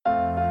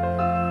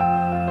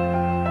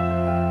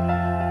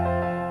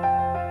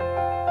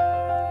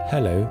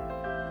Hello,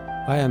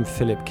 I am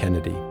Philip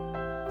Kennedy.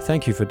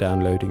 Thank you for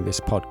downloading this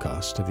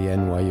podcast of the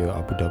NYU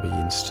Abu Dhabi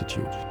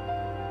Institute.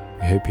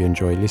 I hope you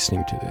enjoy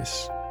listening to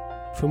this.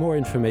 For more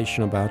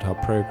information about our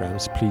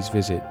programs, please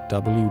visit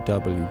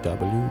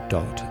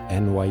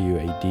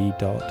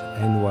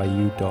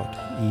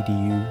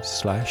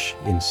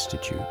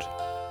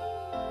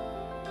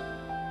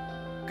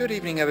www.nyuad.nyu.edu/institute. Good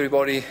evening,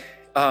 everybody.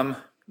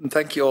 And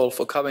thank you all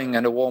for coming,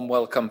 and a warm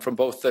welcome from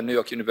both the New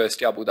York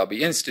University Abu Dhabi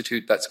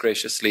Institute that's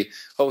graciously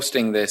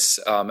hosting this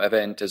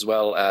event, as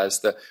well as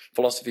the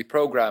philosophy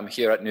program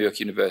here at New York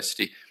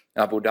University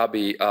Abu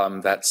Dhabi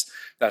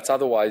that's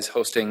otherwise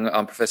hosting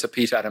Professor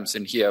Peter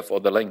Adamson here for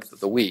the length of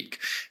the week.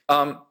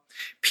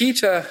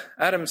 Peter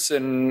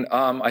Adamson,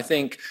 I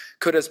think,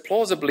 could as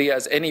plausibly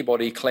as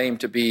anybody claim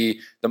to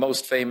be the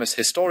most famous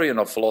historian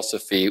of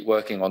philosophy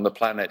working on the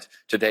planet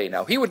today.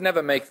 Now, he would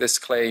never make this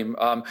claim,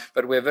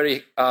 but we're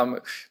very,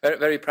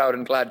 very proud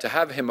and glad to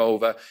have him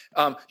over.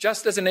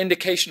 Just as an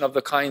indication of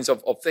the kinds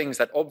of things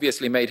that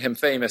obviously made him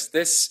famous,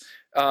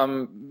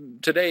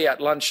 today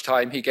at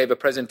lunchtime, he gave a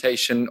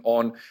presentation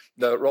on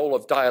the role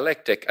of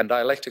dialectic and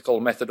dialectical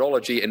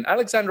methodology in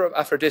Alexander of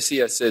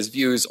Aphrodisias's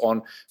views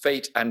on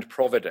fate and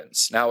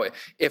providence. Now,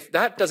 if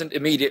that doesn't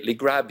immediately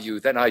grab you,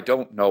 then I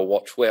don't know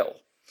what will.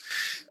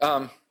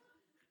 The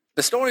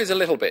story is a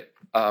little bit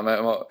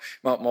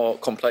more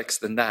complex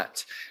than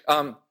that.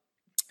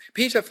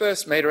 Peter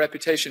first made a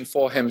reputation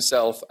for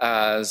himself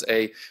as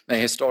a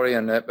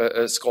historian,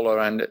 a scholar,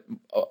 and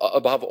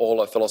above all,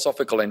 a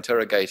philosophical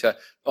interrogator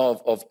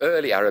of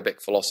early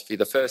Arabic philosophy,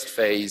 the first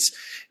phase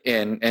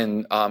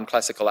in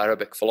classical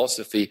Arabic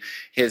philosophy.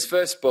 His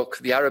first book,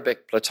 The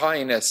Arabic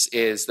Plotinus,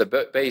 is the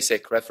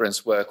basic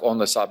reference work on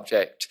the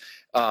subject,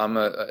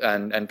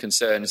 and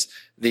concerns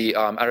the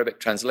Arabic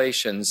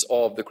translations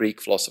of the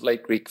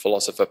late Greek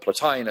philosopher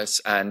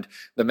Plotinus, and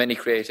the many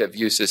creative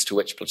uses to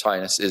which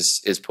Plotinus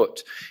is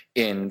put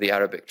in the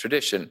Arabic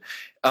tradition.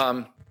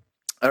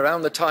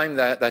 Around the time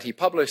that he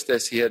published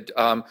this, he had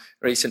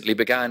recently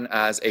began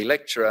as a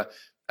lecturer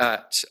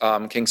at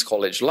King's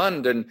College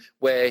London,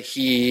 where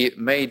he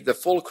made the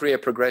full career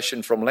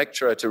progression from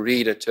lecturer to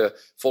reader to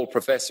full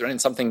professor in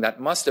something that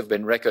must have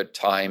been record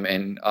time,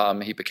 and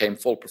he became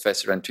full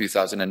professor in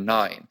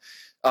 2009.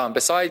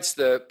 Besides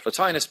the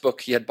Plotinus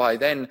book, he had by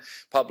then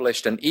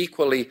published an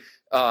equally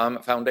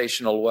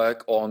foundational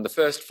work on the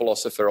first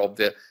philosopher of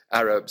the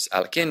Arabs,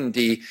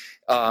 Al-Kindi,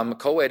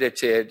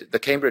 co-edited the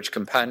Cambridge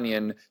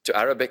Companion to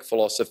Arabic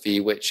Philosophy,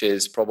 which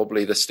is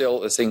probably still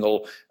the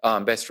single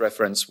best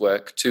reference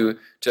work to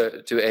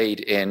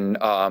aid in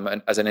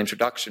as an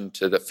introduction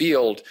to the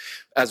field,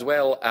 as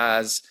well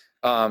as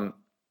found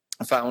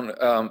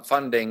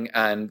funding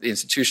and the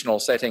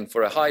institutional setting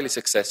for a highly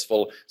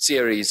successful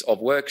series of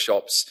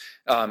workshops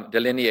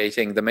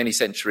delineating the many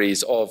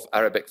centuries of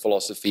Arabic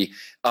philosophy,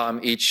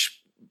 each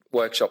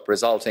workshop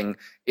resulting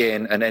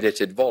in an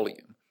edited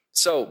volume.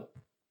 So,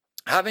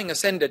 having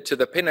ascended to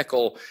the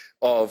pinnacle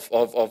of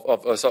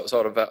a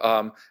sort of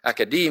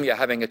academia,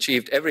 having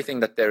achieved everything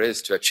that there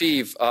is to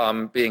achieve,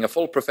 being a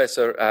full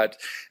professor at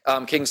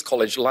King's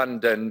College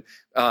London,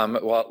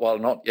 while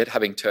not yet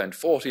having turned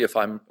 40, if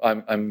I'm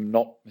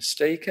not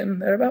mistaken,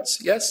 thereabouts,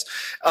 yes.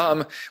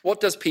 What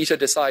does Peter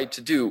decide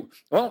to do?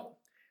 Well,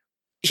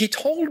 he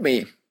told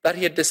me that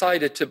he had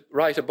decided to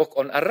write a book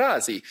on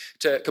Ar-Razi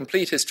to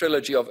complete his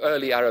trilogy of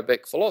early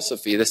Arabic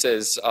philosophy. This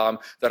is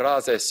the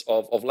Rhazes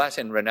of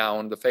Latin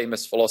renown, the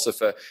famous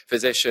philosopher,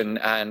 physician,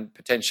 and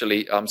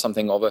potentially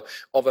something of a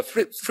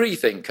free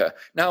thinker.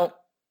 Now,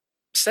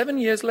 7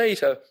 years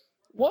later,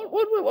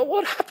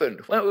 what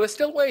happened? Well, we're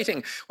still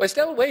waiting. We're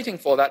still waiting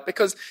for that,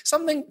 because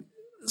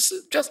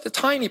just a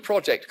tiny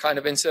project kind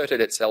of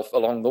inserted itself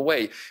along the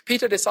way.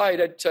 Peter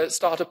decided to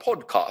start a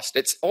podcast.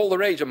 It's all the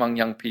rage among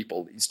young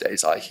people these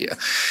days, I hear.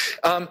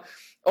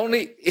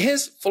 Only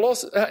his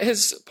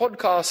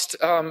podcast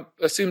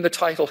assumed the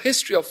title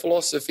History of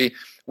Philosophy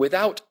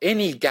Without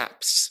Any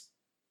Gaps.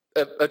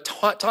 A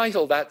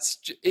title that's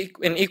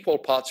in equal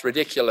parts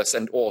ridiculous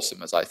and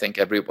awesome, as I think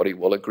everybody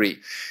will agree.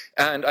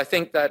 And I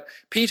think that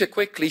Peter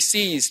quickly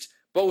seized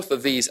both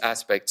of these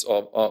aspects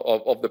of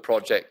the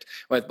project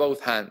with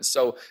both hands.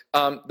 So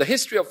the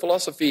History of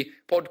Philosophy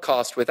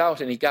podcast, Without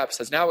Any Gaps,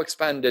 has now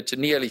expanded to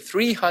nearly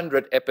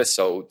 300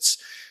 episodes.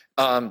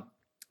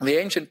 The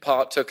ancient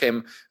part took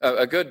him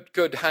a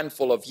good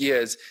handful of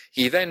years.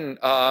 He then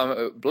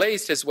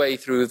blazed his way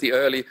through the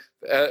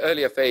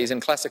earlier phase and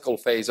classical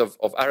phase of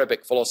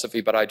Arabic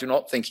philosophy, but I do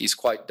not think he's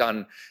quite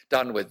done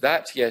with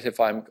that yet, if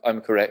I'm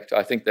correct.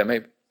 I think there may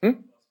be...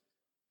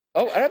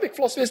 Oh, Arabic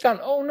philosophy is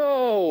done. Oh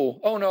no!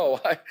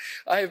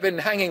 I have been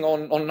hanging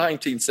on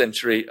 19th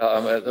century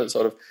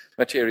sort of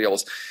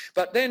materials.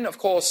 But then, of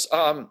course,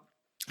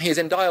 he's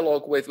in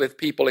dialogue with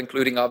people,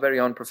 including our very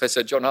own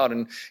Professor John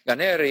Arden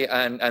Ghaneri,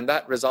 and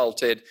that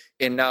resulted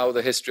in now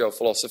the History of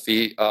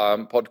Philosophy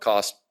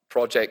podcast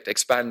project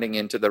expanding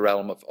into the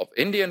realm of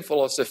Indian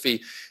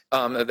philosophy.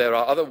 There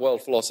are other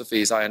world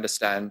philosophies, I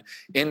understand,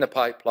 in the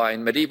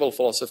pipeline. Medieval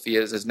philosophy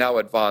is now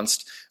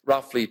advanced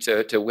roughly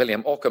to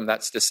William Ockham,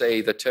 that's to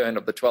say the turn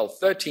of the 12th,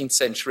 13th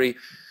century.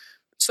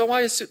 So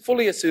I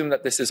fully assume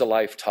that this is a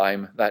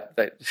lifetime that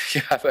you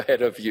have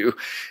ahead of you,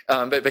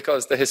 but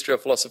because the history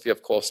of philosophy,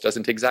 of course,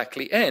 doesn't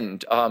exactly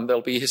end.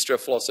 There'll be history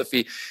of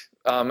philosophy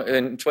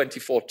in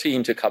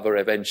 2014 to cover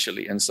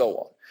eventually, and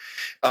so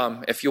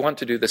on. If you want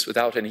to do this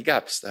without any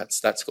gaps,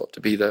 that's got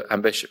to be the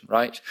ambition,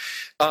 right?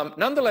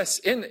 Nonetheless,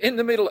 in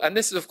the middle, and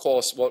this is, of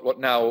course, what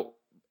now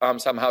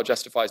somehow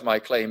justifies my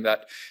claim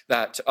that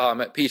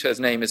Peter's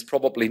name is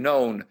probably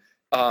known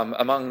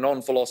among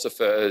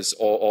non-philosophers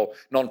or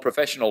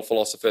non-professional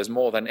philosophers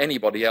more than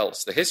anybody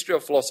else. The History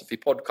of Philosophy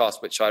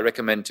podcast, which I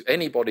recommend to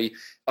anybody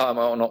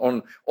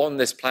on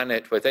this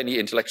planet with any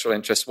intellectual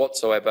interest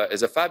whatsoever,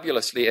 is a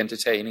fabulously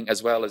entertaining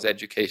as well as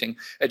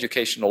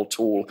educational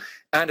tool,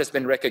 and has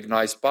been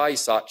recognized by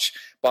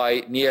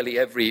nearly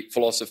every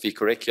philosophy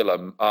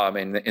curriculum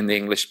in the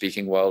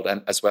English-speaking world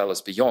and as well as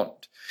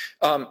beyond.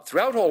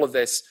 Throughout all of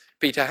this,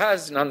 Peter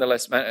has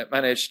nonetheless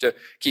managed to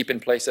keep in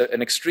place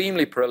an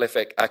extremely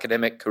prolific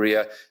academic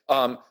career.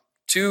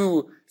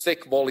 2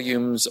 thick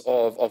volumes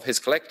of his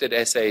collected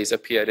essays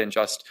appeared in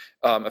just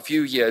a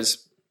few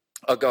years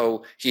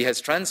ago. He has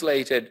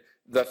translated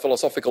the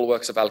philosophical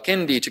works of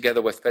Al-Kindi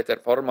together with Peter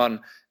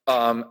Forman,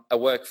 a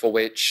work for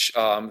which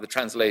the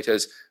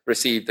translators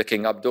received the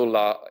King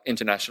Abdullah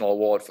International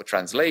Award for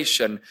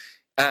Translation.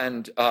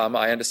 And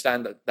I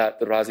understand that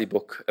the Razi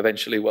book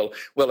eventually will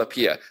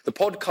appear. The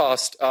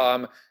podcast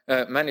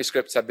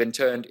manuscripts have been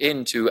turned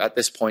into, at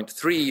this point,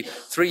 three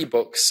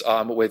books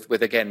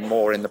with again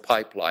more in the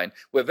pipeline.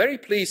 We're very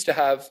pleased to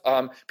have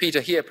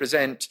Peter here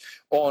present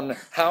on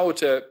how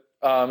to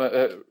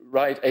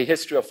write a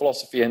history of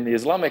philosophy in the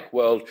Islamic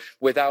world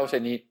without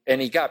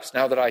any gaps.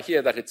 Now that I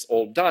hear that it's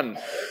all done,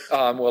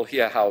 we'll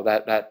hear how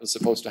that was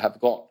supposed to have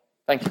gone.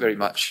 Thank you very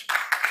much.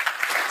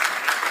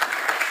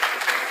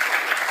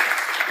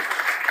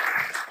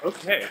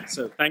 Okay,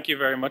 so thank you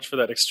very much for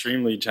that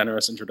extremely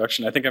generous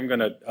introduction. I think I'm going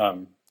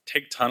to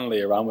take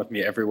Taneli around with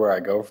me everywhere I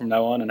go from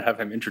now on and have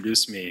him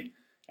introduce me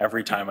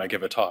every time I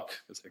give a talk.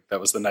 That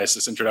was the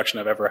nicest introduction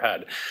I've ever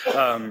had.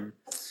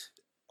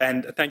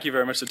 And thank you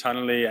very much to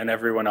Taneli and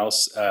everyone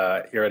else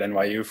here at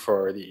NYU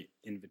for the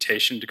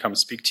invitation to come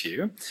speak to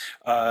you.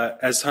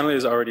 As Taneli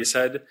has already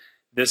said,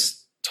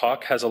 this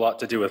talk has a lot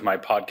to do with my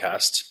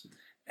podcast,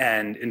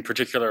 and in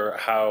particular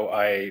how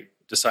I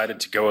decided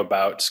to go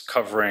about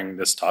covering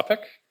this topic,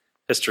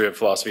 history of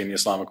philosophy in the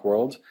Islamic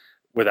world,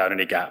 without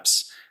any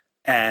gaps.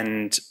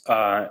 And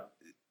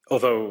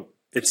although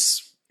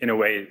it's, in a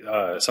way,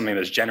 something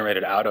that's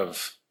generated out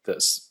of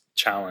this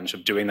challenge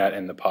of doing that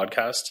in the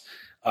podcast,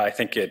 I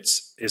think it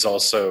is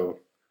also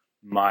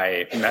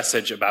my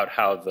message about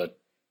how the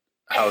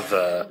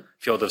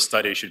field of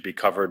study should be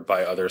covered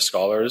by other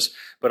scholars,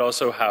 but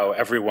also how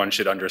everyone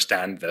should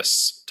understand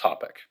this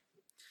topic.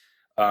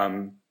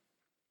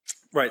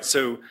 Right,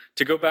 so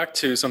to go back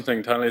to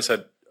something Taneli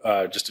said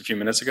just a few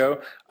minutes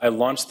ago, I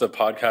launched the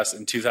podcast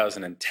in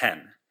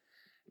 2010.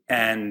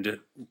 And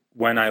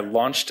when I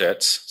launched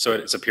it, so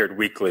it's appeared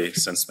weekly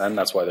since then,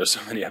 that's why there's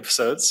so many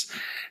episodes.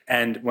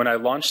 And when I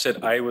launched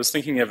it, I was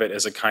thinking of it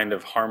as a kind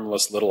of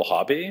harmless little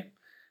hobby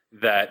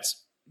that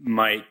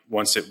might,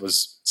 once it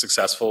was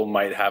successful,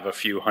 might have a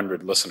few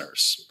hundred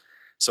listeners.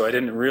 So I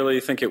didn't really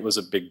think it was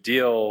a big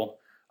deal.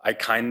 I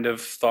kind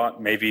of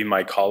thought maybe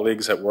my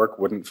colleagues at work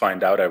wouldn't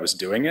find out I was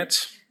doing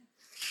it.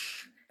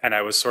 And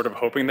I was sort of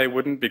hoping they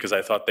wouldn't because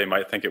I thought they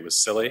might think it was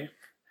silly.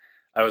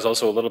 I was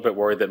also a little bit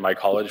worried that my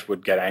college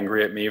would get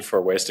angry at me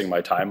for wasting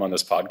my time on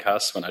this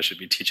podcast when I should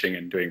be teaching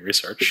and doing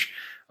research.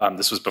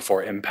 This was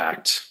before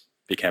impact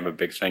became a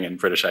big thing in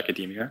British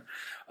academia.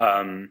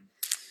 So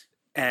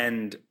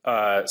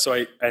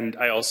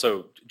I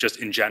also just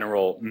in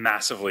general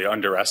massively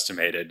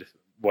underestimated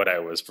what I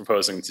was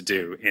proposing to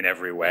do in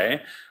every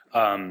way.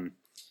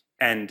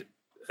 And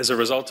as a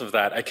result of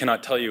that, I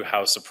cannot tell you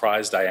how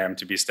surprised I am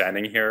to be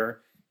standing here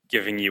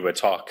giving you a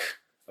talk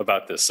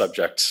about this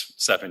subject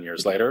 7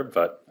 years later,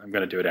 but I'm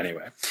going to do it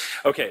anyway.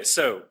 Okay,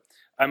 so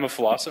I'm a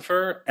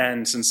philosopher,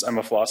 and since I'm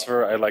a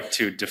philosopher, I like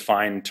to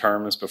define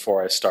terms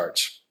before I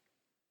start.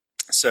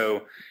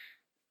 So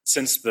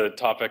since the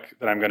topic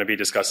that I'm going to be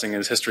discussing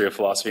is history of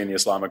philosophy in the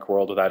Islamic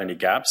world without any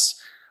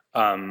gaps,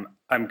 I'm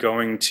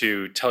going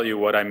to tell you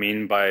what I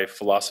mean by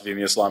philosophy in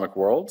the Islamic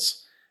world,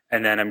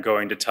 and then I'm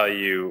going to tell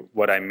you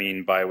what I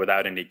mean by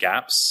without any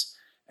gaps,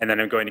 and then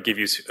I'm going to give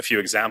you a few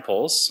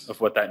examples of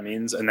what that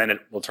means, and then it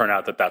will turn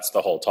out that that's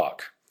the whole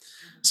talk.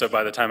 So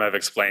by the time I've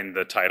explained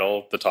the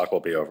title, the talk will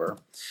be over.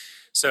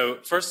 So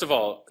first of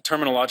all,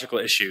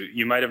 terminological issue.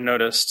 You might have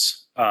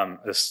noticed,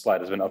 this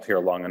slide has been up here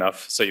long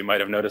enough, so you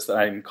might have noticed that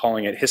I'm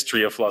calling it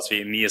History of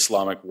Philosophy in the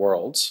Islamic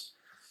World.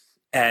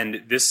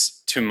 And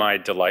this, to my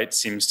delight,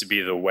 seems to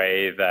be the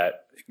way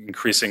that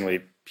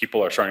increasingly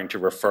people are starting to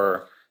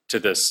refer to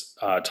this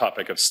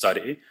topic of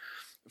study.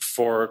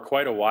 For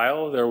quite a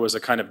while, there was a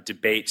kind of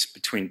debate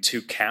between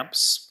 2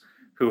 camps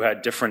who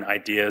had different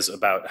ideas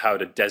about how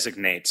to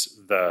designate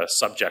the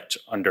subject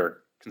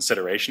under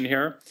consideration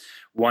here.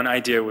 One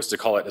idea was to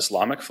call it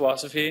Islamic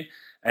philosophy,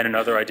 and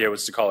another idea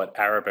was to call it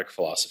Arabic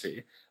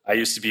philosophy. I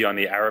used to be on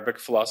the Arabic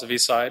philosophy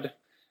side.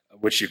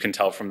 which you can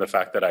tell from the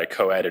fact that I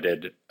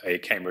co-edited a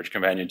Cambridge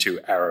Companion to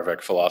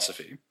Arabic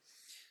philosophy.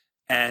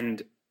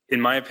 And in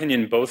my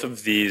opinion, both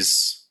of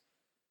these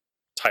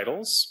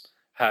titles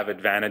have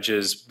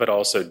advantages, but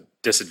also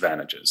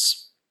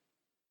disadvantages.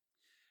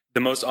 The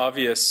most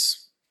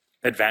obvious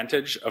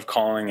advantage of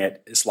calling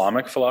it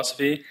Islamic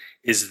philosophy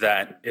is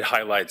that it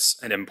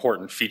highlights an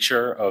important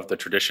feature of the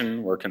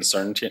tradition we're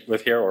concerned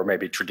with here, or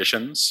maybe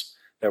traditions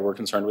that we're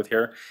concerned with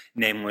here,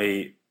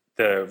 namely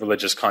the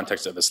religious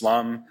context of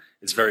Islam.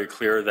 It's very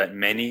clear that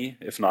many,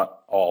 if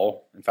not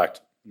all, in fact,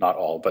 not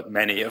all, but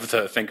many of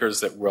the thinkers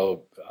that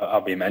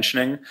I'll be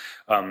mentioning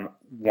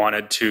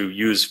wanted to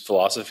use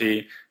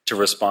philosophy to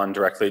respond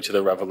directly to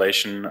the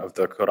revelation of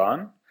the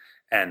Quran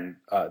and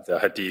the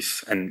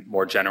Hadith, and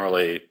more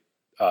generally,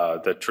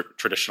 the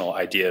traditional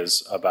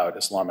ideas about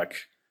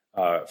Islamic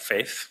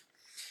faith.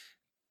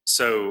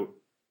 So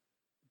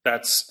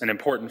that's an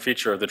important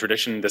feature of the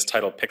tradition. This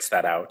title picks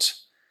that out.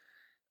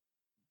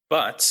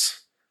 But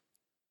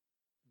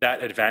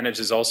that advantage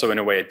is also, in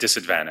a way, a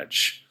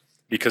disadvantage,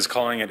 because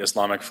calling it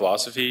Islamic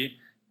philosophy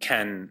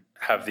can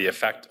have the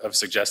effect of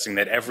suggesting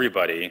that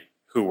everybody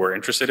who we're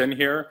interested in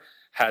here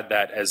had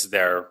that as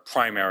their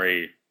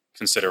primary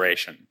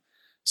consideration.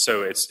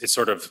 So it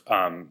sort of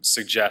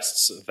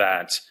suggests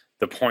that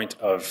the point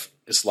of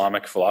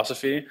Islamic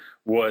philosophy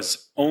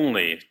was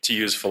only to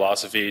use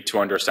philosophy to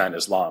understand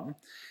Islam.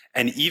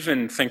 And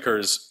even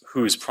thinkers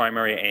whose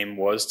primary aim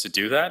was to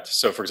do that,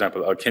 so for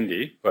example,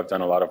 Al-Kindi, who I've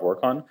done a lot of work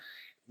on,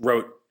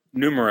 wrote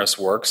numerous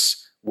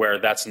works where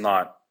that's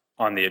not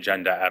on the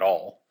agenda at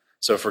all.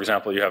 So for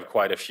example, you have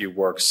quite a few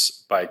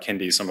works by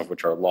Kindi, some of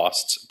which are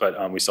lost,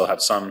 but we still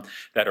have some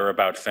that are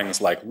about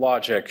things like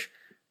logic,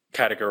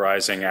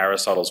 categorizing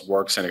Aristotle's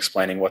works and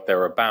explaining what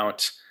they're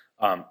about,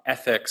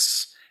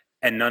 ethics,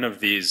 and none of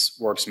these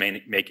works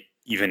make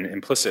even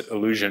implicit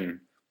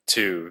allusion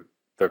to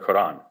the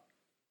Quran.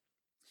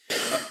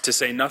 To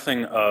say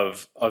nothing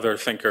of other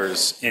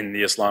thinkers in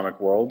the Islamic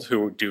world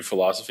who do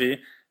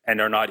philosophy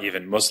and are not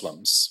even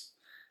Muslims.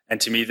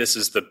 And to me, this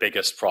is the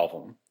biggest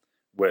problem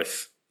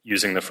with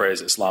using the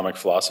phrase Islamic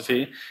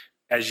philosophy.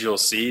 As you'll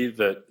see,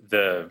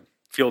 the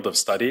field of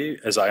study,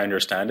 as I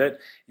understand it,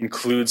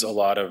 includes a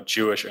lot of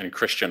Jewish and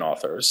Christian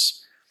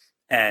authors.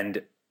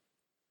 And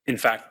in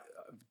fact,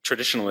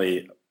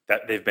 traditionally,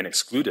 that they've been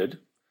excluded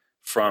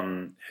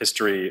from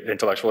history,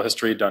 intellectual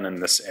history done in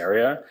this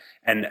area.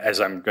 And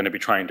as I'm going to be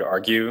trying to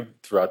argue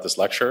throughout this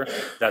lecture,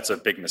 that's a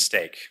big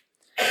mistake.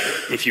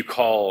 If you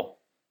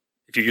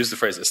use the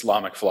phrase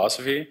Islamic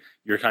philosophy,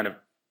 you're kind of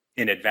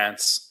in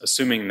advance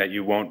assuming that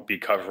you won't be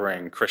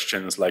covering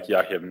Christians like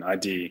Yahya ibn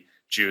Adi,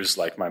 Jews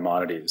like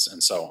Maimonides,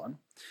 and so on.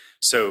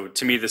 So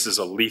to me, this is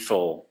a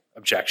lethal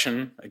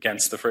objection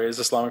against the phrase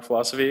Islamic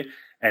philosophy,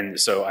 and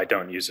so I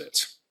don't use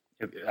it.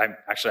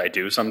 I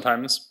do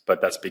sometimes,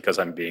 but that's because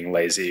I'm being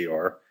lazy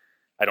or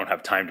I don't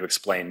have time to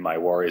explain my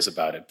worries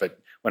about it. But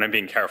when I'm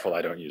being careful,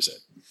 I don't use it.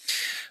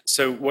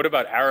 So what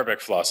about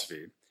Arabic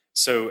philosophy?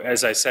 So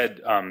as I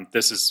said,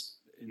 this is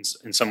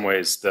in some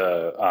ways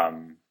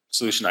the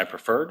solution I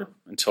preferred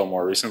until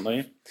more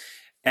recently.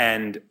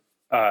 And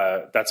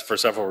that's for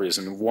several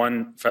reasons.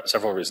 One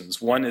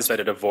is that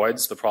it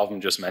avoids the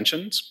problem just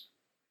mentioned,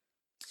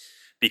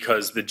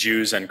 because the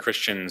Jews and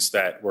Christians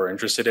that we're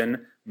interested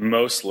in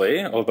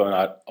mostly, although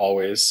not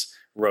always,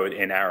 wrote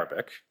in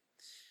Arabic.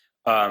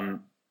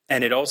 And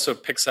it also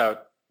picks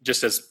out,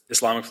 just as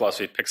Islamic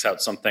philosophy picks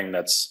out something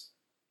that's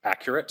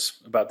accurate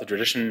about the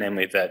tradition,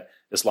 namely that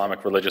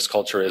Islamic religious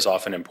culture is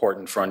often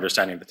important for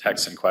understanding the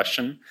text in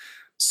question.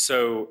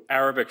 So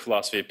Arabic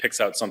philosophy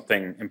picks out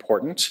something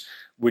important,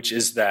 which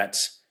is that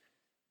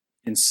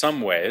in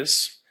some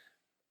ways,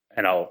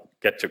 and I'll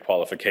get to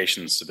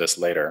qualifications to this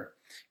later,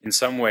 in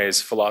some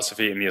ways,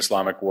 philosophy in the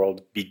Islamic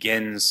world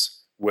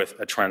begins with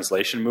a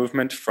translation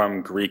movement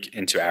from Greek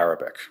into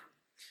Arabic.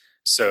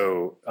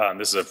 So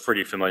this is a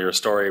pretty familiar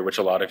story, which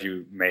a lot of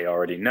you may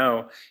already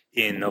know.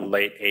 In the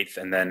late 8th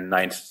and then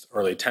 9th,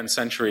 early 10th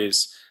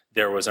centuries,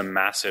 there was a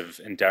massive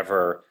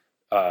endeavor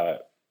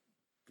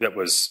that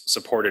was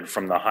supported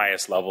from the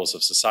highest levels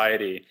of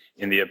society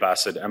in the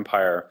Abbasid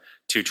Empire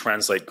to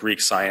translate Greek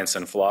science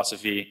and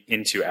philosophy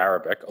into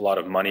Arabic. A lot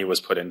of money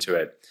was put into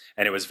it,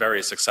 and it was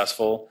very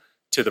successful,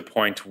 to the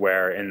point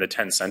where in the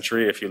 10th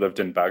century, if you lived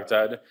in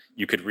Baghdad,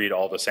 you could read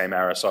all the same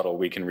Aristotle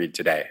we can read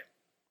today,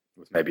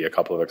 with maybe a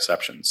couple of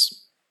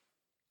exceptions.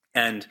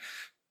 And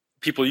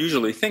people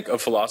usually think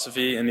of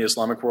philosophy in the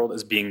Islamic world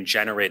as being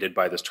generated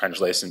by this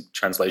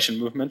translation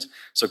movement.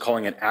 So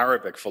calling it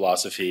Arabic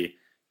philosophy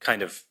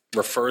kind of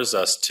refers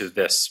us to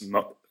this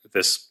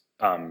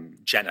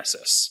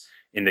genesis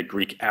in the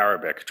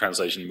Greek-Arabic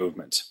translation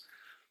movement.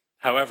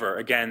 However,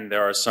 again,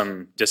 there are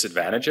some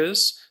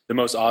disadvantages. The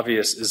most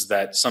obvious is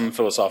that some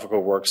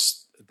philosophical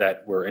works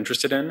that we're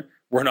interested in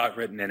were not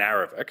written in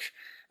Arabic.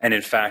 And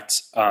in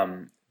fact,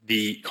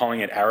 calling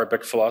it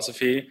Arabic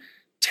philosophy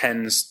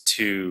tends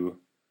to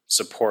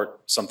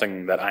support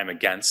something that I'm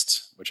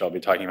against, which I'll be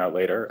talking about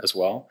later as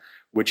well,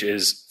 which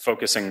is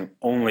focusing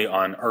only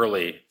on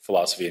early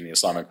philosophy in the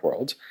Islamic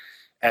world.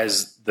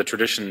 As the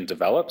tradition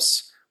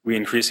develops, we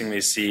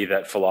increasingly see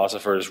that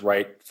philosophers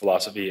write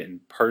philosophy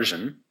in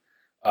Persian,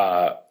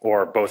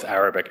 or both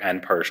Arabic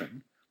and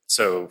Persian.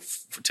 So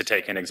to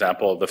take an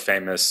example, the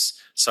famous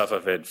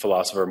Safavid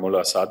philosopher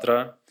Mullah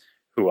Sadra,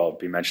 who I'll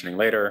be mentioning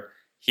later,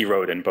 he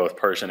wrote in both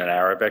Persian and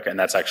Arabic, and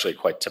that's actually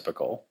quite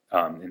typical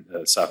in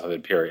the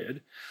Safavid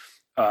period.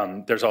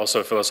 There's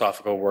also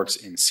philosophical works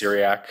in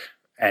Syriac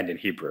and in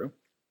Hebrew.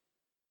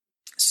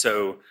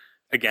 So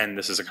again,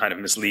 this is a kind of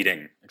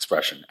misleading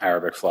expression,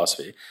 Arabic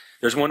philosophy.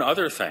 There's one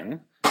other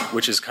thing,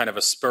 which is kind of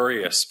a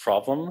spurious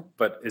problem,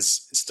 but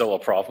is still a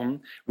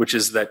problem, which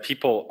is that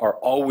people are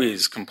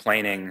always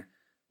complaining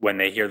when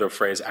they hear the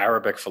phrase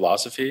Arabic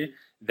philosophy,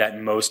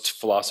 that most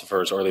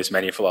philosophers, or at least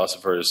many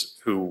philosophers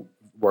who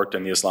worked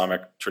in the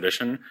Islamic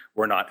tradition,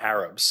 were not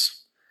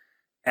Arabs.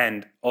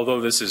 And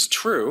although this is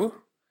true,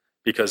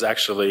 because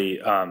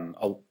actually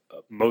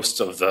most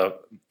of the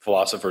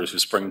philosophers who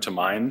spring to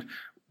mind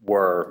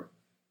were,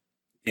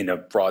 in a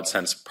broad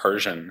sense,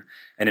 Persian.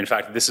 And in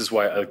fact, this is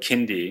why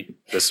Al-Kindi,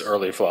 this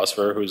early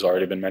philosopher who's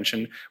already been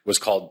mentioned, was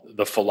called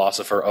the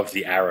philosopher of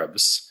the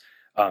Arabs.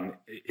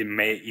 It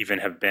may even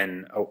have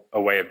been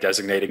a way of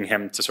designating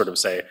him to sort of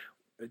say,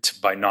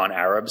 by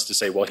non-Arabs, to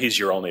say, well, he's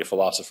your only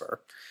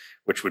philosopher,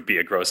 which would be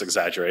a gross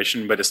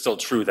exaggeration, but it's still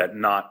true that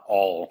not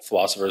all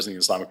philosophers in the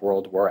Islamic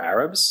world were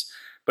Arabs.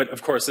 But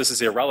of course, this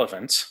is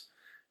irrelevant,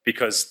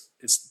 because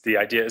the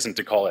idea isn't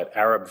to call it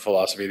Arab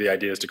philosophy, the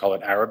idea is to call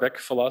it Arabic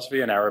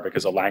philosophy, and Arabic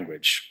is a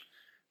language.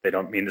 They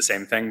don't mean the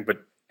same thing,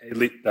 but at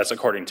least that's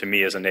according to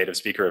me as a native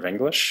speaker of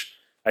English.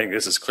 I think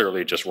this is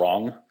clearly just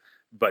wrong,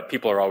 but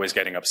people are always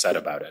getting upset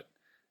about it.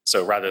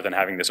 So rather than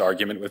having this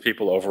argument with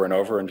people over and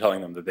over and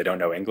telling them that they don't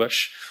know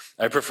English,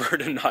 I prefer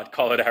to not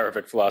call it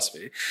Arabic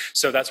philosophy.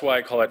 So that's why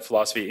I call it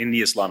philosophy in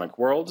the Islamic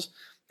world.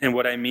 And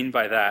what I mean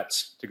by that,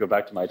 to go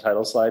back to my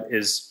title slide,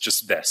 is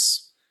just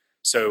this.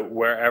 So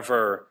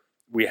wherever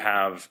we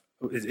have,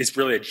 it's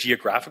really a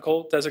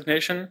geographical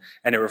designation,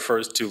 and it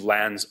refers to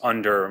lands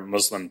under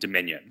Muslim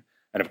dominion.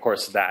 And of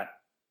course, that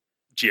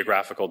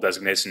geographical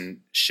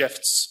designation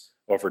shifts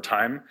over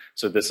time.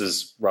 So this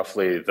is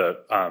roughly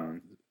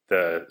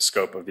the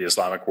scope of the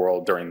Islamic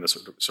world during this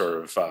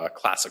sort of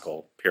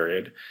classical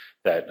period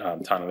that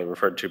Tanali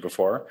referred to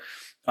before.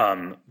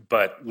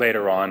 But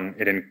later on,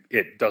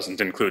 it doesn't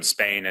include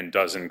Spain and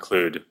does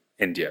include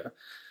India.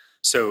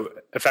 So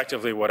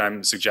effectively, what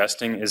I'm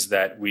suggesting is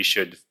that we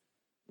should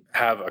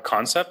have a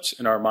concept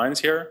in our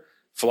minds here,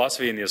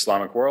 philosophy in the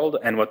Islamic world,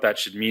 and what that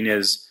should mean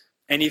is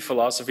any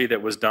philosophy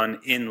that was done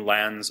in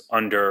lands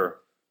under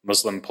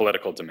Muslim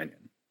political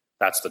dominion.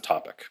 That's the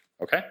topic,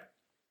 okay?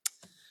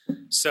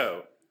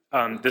 So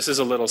this is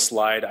a little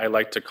slide I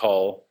like to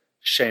call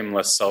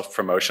shameless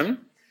self-promotion.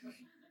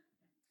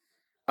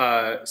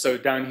 So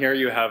down here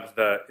you have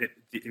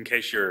in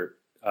case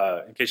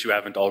you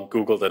haven't all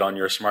Googled it on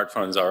your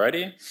smartphones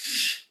already,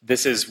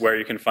 this is where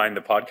you can find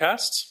the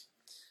podcast.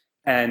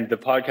 And the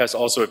podcast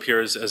also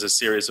appears as a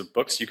series of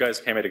books. You guys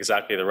came at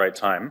exactly the right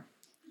time,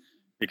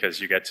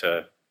 because you get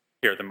to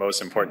hear the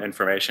most important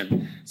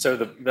information. So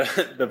the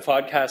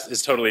podcast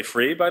is totally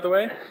free, by the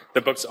way.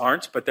 The books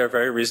aren't, but they're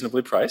very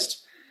reasonably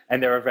priced.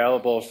 And they're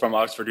available from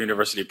Oxford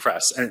University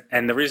Press.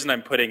 And the reason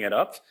I'm putting it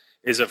up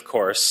is, of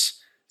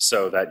course,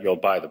 so that you'll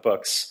buy the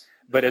books.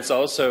 But it's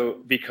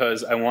also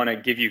because I want to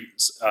give you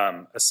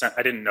I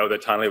didn't know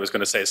that Tanli was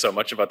going to say so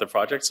much about the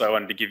project, so I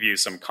wanted to give you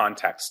some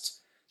context.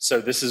 So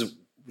this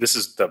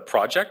is the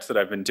project that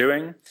I've been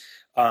doing.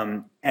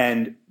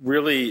 And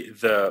really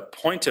the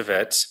point of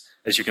it,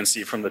 as you can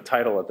see from the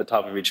title at the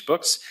top of each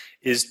book,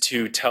 is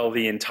to tell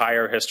the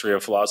entire history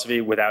of philosophy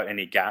without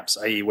any gaps,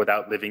 i.e.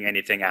 without leaving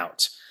anything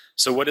out.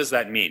 So what does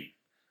that mean?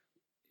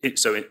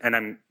 And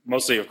I'm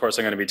mostly, of course,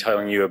 I'm going to be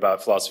telling you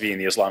about philosophy in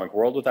the Islamic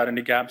world without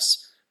any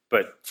gaps.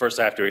 But first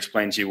I have to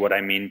explain to you what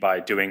I mean by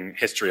doing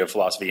history of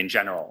philosophy in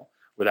general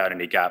without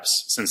any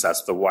gaps, since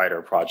that's the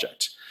wider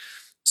project.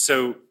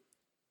 So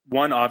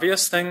one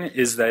obvious thing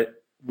is that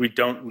we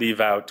don't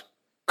leave out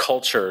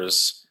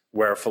cultures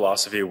where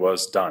philosophy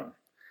was done.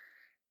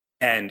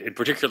 And in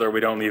particular, we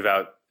don't leave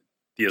out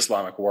the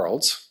Islamic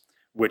world,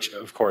 which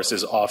of course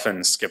is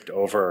often skipped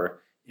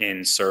over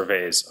in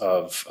surveys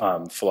of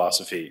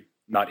philosophy,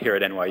 not here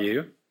at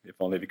NYU, if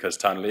only because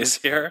Tanli is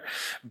here,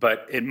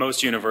 but in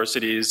most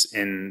universities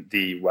in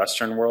the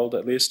Western world,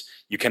 at least,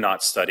 you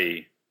cannot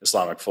study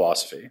Islamic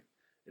philosophy.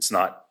 It's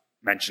not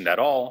mentioned at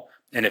all.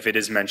 And if it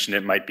is mentioned,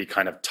 it might be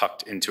kind of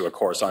tucked into a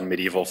course on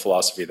medieval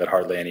philosophy that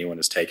hardly anyone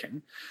is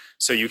taking.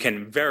 So you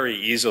can very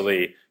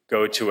easily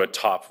go to a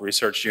top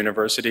research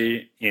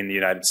university in the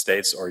United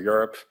States or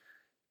Europe,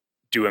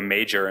 do a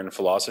major in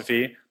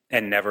philosophy,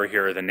 and never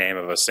hear the name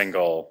of a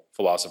single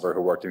philosopher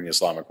who worked in the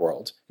Islamic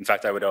world. In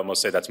fact, I would almost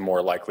say that's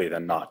more likely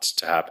than not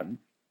to happen.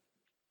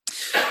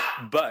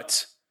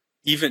 But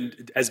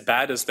even as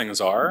bad as things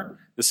are,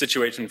 the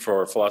situation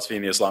for philosophy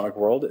in the Islamic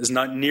world is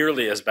not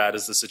nearly as bad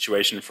as the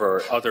situation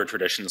for other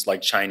traditions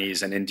like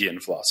Chinese and Indian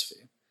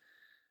philosophy.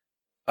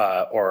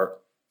 Or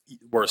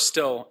worse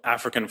still,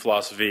 African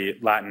philosophy,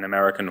 Latin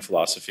American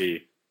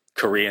philosophy,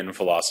 Korean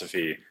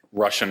philosophy,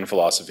 Russian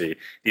philosophy.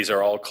 These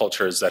are all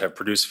cultures that have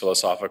produced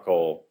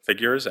philosophical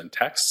figures and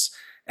texts,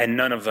 and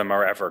none of them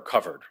are ever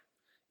covered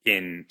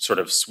in sort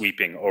of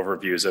sweeping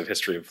overviews of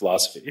history of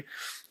philosophy.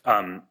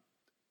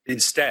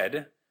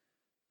 Instead,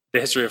 the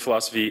history of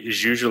philosophy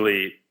is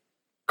usually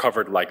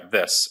covered like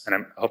this, and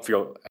I'm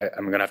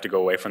going to have to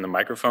go away from the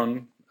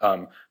microphone,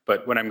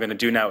 but what I'm going to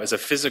do now is a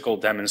physical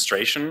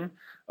demonstration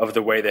of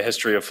the way the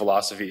history of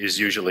philosophy is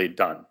usually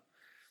done.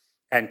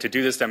 And to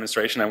do this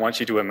demonstration, I want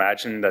you to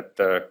imagine that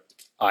the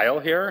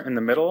aisle here in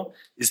the middle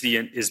is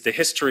the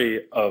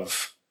history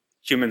of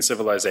human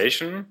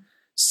civilization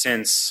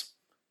since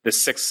the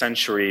 6th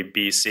century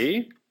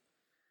BC,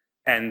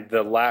 and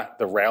the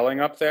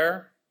railing up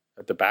there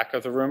at the back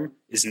of the room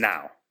is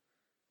now.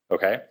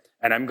 Okay?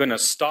 And I'm going to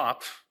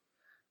stop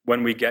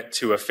when we get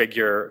to a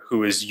figure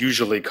who is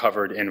usually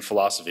covered in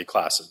philosophy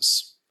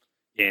classes,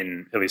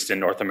 at least in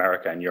North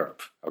America and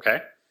Europe.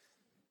 Okay?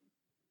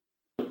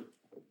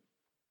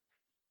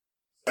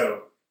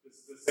 So this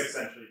is the 6th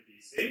century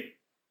BC.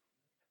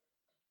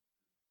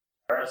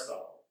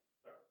 Aristotle.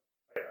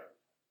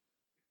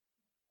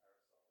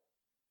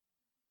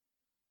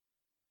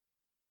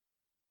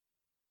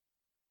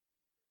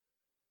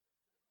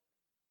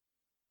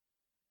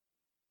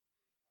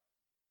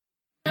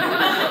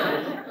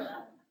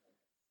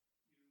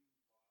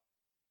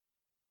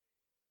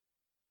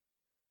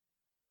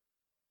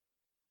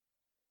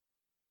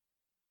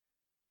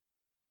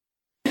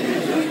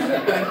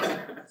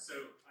 So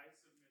I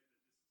submit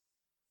that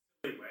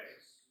this is a way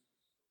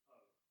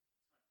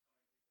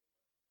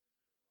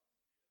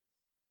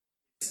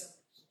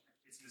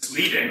it's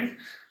misleading,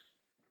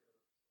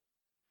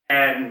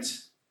 and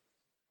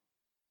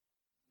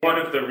one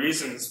of the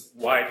reasons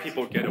why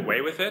people get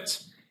away with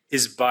it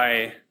is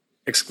by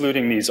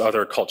excluding these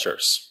other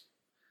cultures.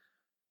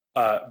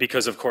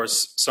 Because, of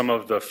course, some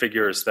of the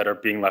figures that are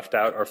being left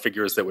out are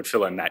figures that would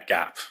fill in that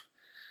gap.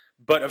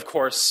 But, of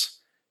course,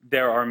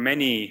 there are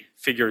many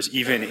figures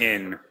even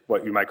in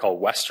what you might call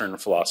Western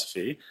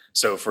philosophy.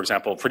 So, for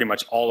example, pretty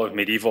much all of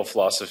medieval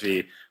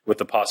philosophy, with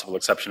the possible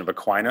exception of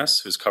Aquinas,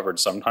 who's covered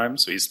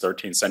sometimes. So he's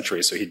 13th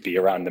century, so he'd be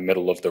around the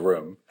middle of the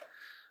room.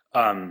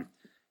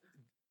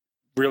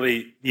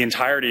 Really, the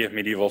entirety of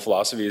medieval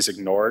philosophy is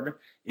ignored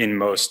in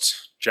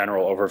most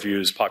general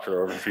overviews,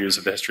 popular overviews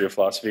of the history of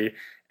philosophy,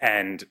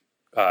 and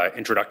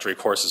introductory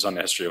courses on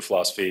the history of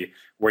philosophy,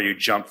 where you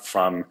jump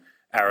from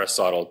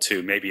Aristotle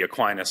to maybe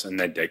Aquinas and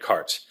then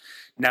Descartes.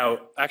 Now,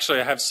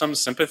 actually, I have some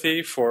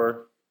sympathy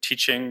for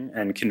teaching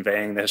and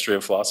conveying the history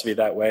of philosophy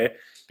that way,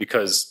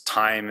 because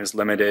time is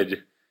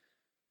limited,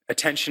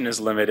 attention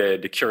is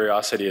limited,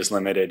 curiosity is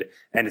limited,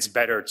 and it's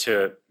better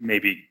to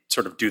maybe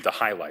sort of do the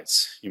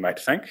highlights, you might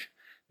think,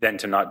 than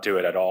to not do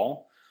it at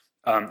all.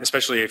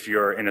 Especially if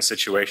you're in a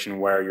situation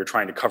where you're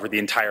trying to cover the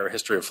entire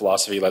history of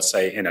philosophy, let's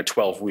say in a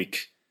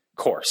 12-week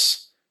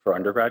course for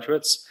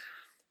undergraduates.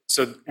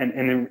 So,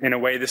 and in a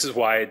way, this is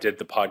why I did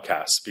the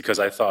podcast, because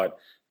I thought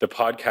the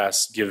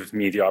podcasts give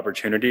me the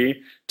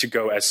opportunity to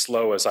go as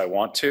slow as I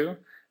want to,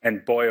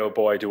 and boy, oh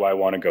boy, do I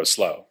want to go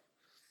slow.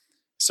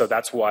 So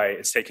that's why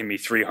it's taken me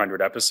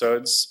 300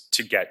 episodes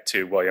to get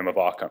to William of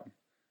Ockham,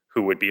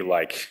 who would be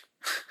like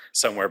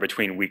somewhere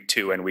between week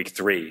 2 and week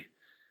 3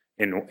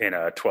 in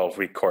a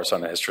 12-week course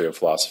on the history of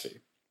philosophy.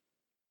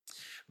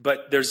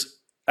 But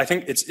I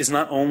think it's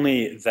not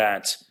only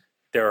that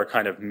there are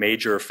kind of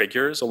major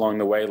figures along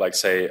the way, like,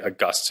 say,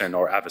 Augustine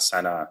or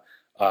Avicenna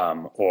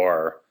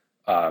or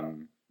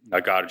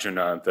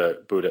Nagarjuna,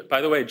 the Buddha.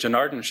 By the way,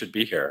 Janardhan should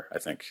be here, I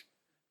think.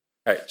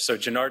 Right, so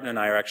Janardhan and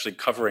I are actually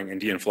covering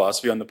Indian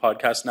philosophy on the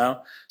podcast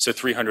now. So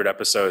 300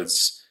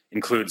 episodes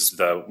includes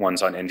the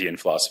ones on Indian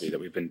philosophy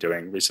that we've been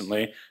doing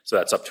recently. So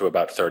that's up to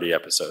about 30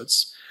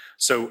 episodes.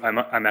 So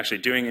I'm actually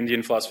doing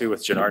Indian philosophy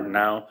with Janardhan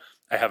now.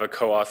 I have a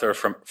co-author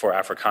for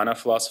Africana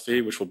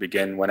philosophy, which will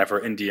begin whenever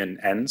Indian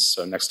ends,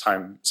 so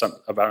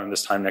about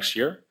this time next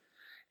year.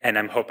 And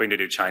I'm hoping to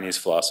do Chinese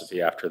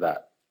philosophy after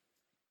that.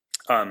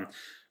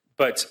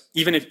 But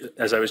even if,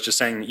 as I was just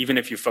saying, even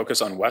if you focus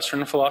on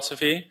Western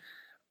philosophy,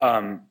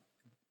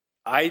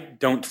 I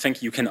don't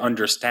think you can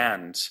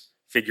understand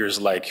figures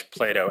like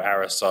Plato,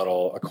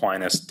 Aristotle,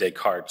 Aquinas,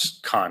 Descartes,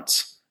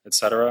 Kant,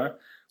 etc.,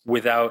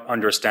 without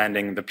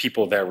understanding the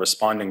people they're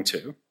responding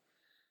to.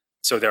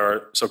 So there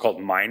are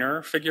so-called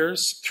minor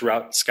figures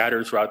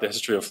scattered throughout the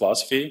history of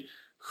philosophy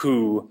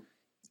who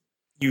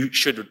you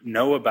should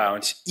know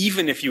about,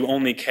 even if you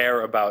only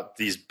care about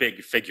these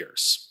big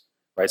figures,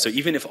 right? So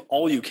even if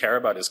all you care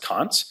about is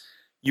Kant,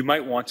 you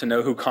might want to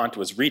know who Kant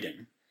was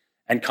reading.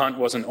 And Kant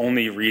wasn't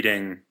only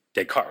reading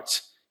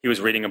Descartes. He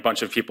was reading a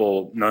bunch of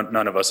people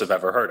none of us have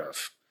ever heard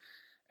of.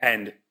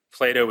 And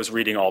Plato was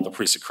reading all the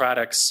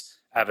pre-Socratics.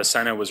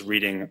 Avicenna was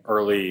reading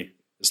early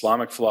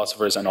Islamic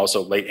philosophers and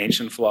also late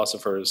ancient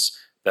philosophers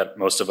that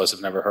most of us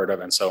have never heard of,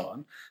 and so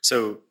on.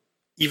 So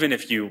even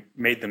if you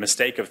made the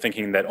mistake of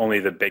thinking that only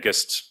the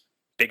biggest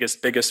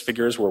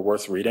figures were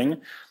worth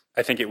reading,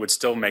 I think it would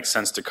still make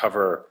sense to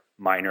cover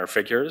minor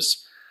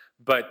figures.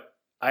 But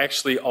I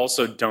actually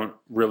also don't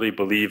really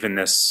believe in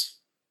this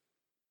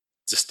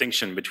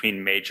distinction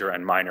between major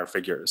and minor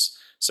figures.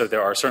 So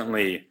there are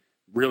certainly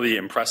really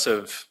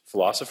impressive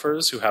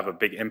philosophers who have a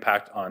big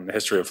impact on the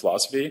history of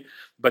philosophy,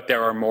 but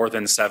there are more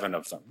than 7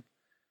 of them.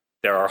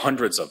 There are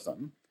hundreds of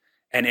them.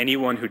 And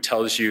anyone who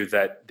tells you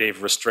that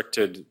they've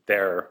restricted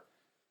their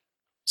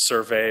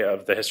survey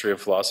of the history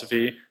of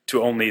philosophy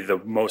to only the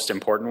most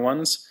important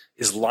ones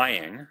is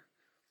lying,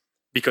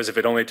 because if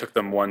it only took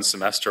them 1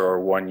 semester or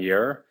 1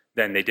 year,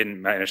 then they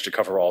didn't manage to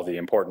cover all the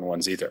important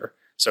ones either.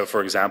 So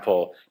for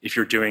example, if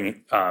you're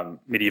doing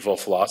medieval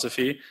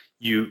philosophy,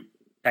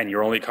 and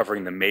you're only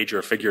covering the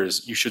major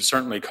figures, you should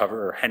certainly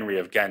cover Henry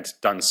of Ghent,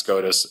 Duns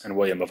Scotus, and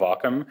William of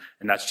Ockham,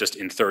 and that's just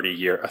in a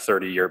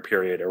 30-year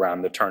period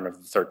around the turn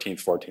of the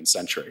 13th, 14th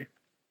century.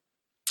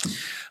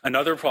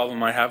 Another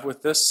problem I have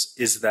with this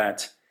is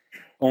that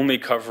only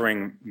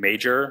covering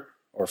major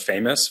or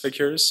famous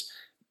figures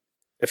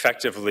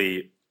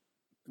effectively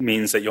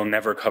means that you'll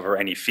never cover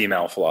any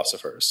female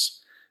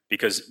philosophers,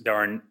 because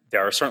there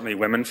are certainly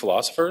women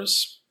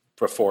philosophers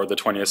before the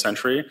 20th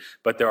century,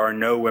 but there are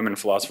no women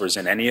philosophers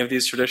in any of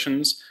these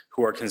traditions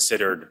who are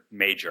considered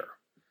major.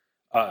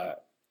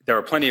 There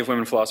are plenty of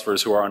women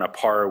philosophers who are on a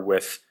par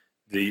with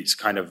these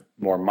kind of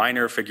more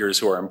minor figures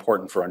who are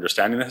important for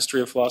understanding the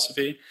history of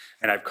philosophy,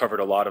 and I've covered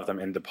a lot of them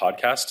in the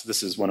podcast.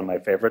 This is one of my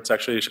favorites,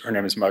 actually. Her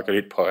name is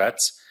Marguerite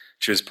Porete.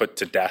 She was put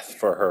to death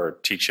for her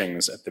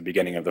teachings at the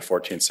beginning of the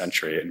 14th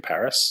century in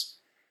Paris.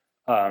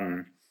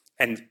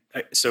 And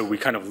so we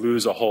kind of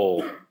lose a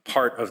whole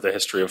part of the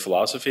history of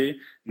philosophy,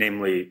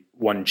 namely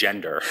one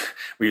gender.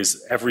 We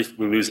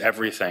lose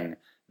everything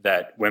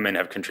that women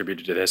have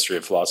contributed to the history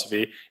of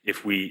philosophy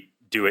if we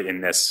do it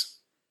in this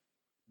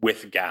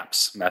with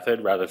gaps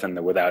method rather than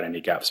the without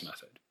any gaps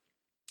method.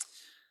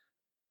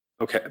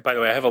 Okay, by the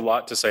way, I have a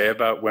lot to say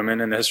about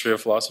women in the history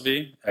of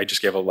philosophy. I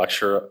just gave a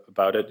lecture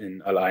about it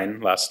in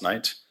Al-Ain last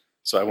night,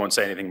 so I won't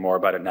say anything more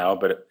about it now,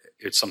 but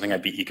it's something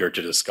I'd be eager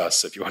to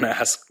discuss if you want to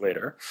ask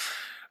later.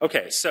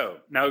 Okay, so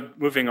now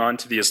moving on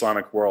to the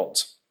Islamic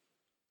world.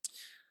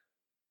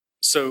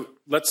 So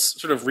let's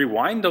sort of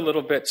rewind a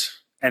little bit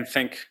and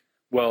think,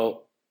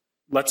 well,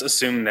 let's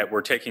assume that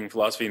we're taking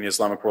philosophy in the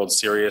Islamic world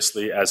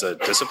seriously as a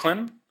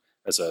discipline,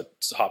 as a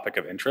topic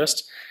of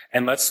interest,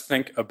 and let's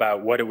think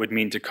about what it would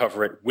mean to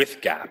cover it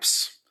with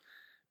gaps.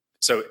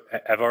 So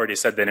I've already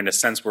said that in a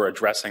sense we're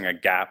addressing a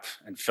gap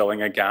and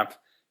filling a gap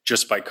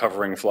just by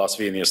covering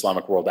philosophy in the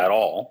Islamic world at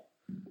all.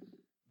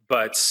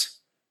 But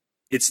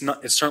it's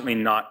certainly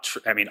not,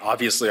 I mean,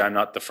 obviously I'm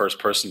not the first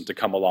person to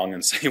come along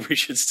and say we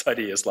should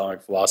study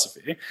Islamic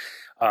philosophy.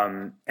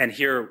 And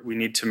here we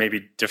need to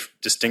maybe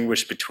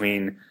distinguish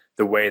between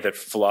the way that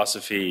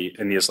philosophy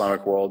in the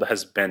Islamic world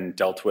has been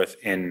dealt with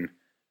in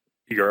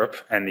Europe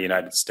and the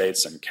United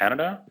States and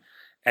Canada,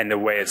 and the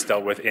way it's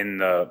dealt with in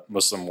the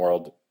Muslim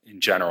world in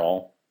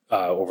general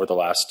over the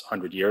last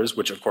 100 years,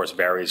 which of course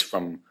varies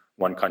from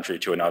one country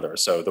to another.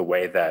 So the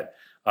way that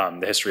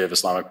the history of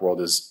Islamic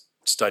world is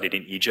studied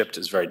in Egypt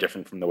is very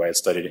different from the way it's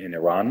studied in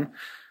Iran.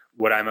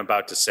 What I'm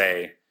about to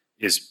say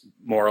is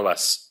more or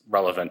less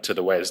relevant to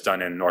the way it's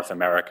done in North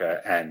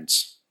America and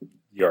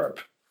Europe.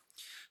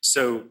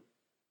 So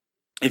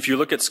if you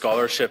look at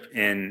scholarship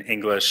in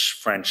English,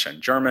 French,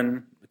 and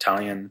German,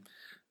 Italian,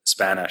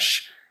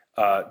 Spanish,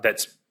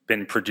 that's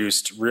been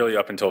produced really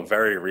up until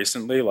very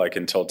recently, like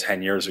until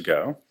 10 years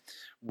ago,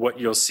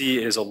 what you'll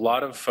see is a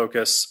lot of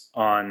focus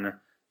on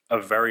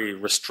a very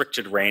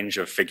restricted range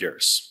of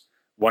figures,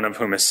 one of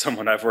whom is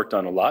someone I've worked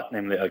on a lot,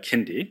 namely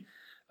Al-Kindi.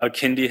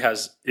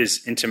 Al-Kindi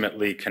is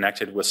intimately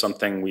connected with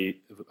something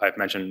I've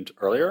mentioned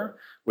earlier,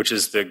 which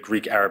is the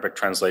Greek-Arabic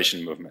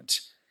translation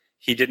movement.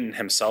 He didn't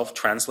himself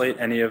translate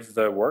any of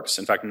the works.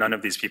 In fact, none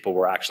of these people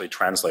were actually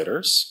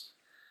translators,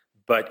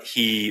 but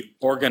he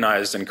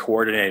organized and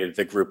coordinated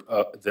a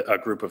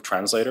group of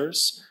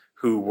translators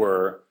who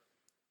were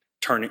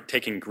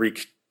taking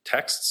Greek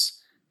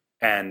texts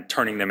and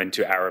turning them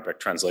into Arabic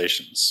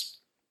translations.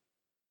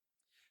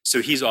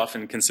 So he's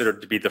often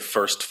considered to be the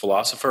first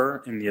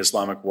philosopher in the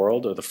Islamic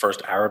world, or the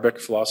first Arabic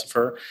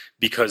philosopher,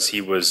 because he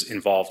was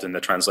involved in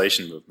the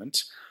translation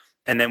movement.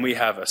 And then we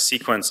have a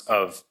sequence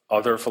of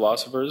other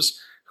philosophers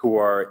who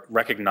are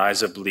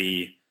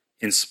recognizably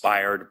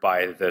inspired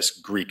by this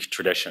Greek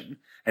tradition.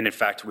 And in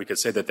fact, we could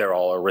say that they're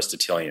all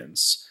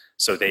Aristotelians.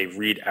 So they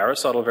read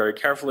Aristotle very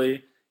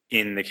carefully.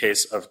 In the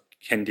case of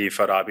Kindi,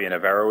 Farabi, and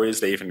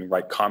Averroes, they even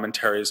write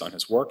commentaries on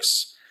his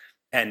works.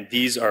 And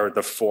these are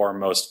the 4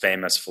 most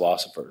famous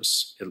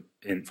philosophers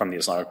from the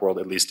Islamic world,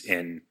 at least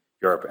in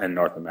Europe and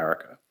North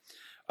America.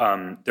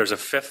 There's a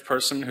 5th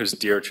person who's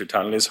dear to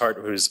Tanli's heart,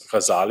 who's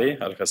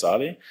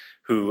Al-Ghazali,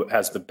 who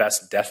has the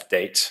best death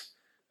date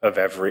of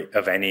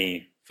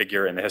any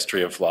figure in the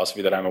history of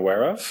philosophy that I'm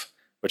aware of,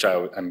 which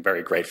I'm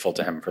very grateful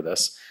to him for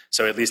this.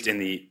 So at least in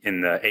the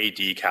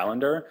AD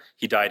calendar,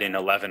 he died in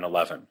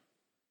 1111.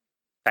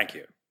 Thank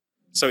you.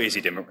 So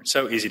easy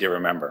to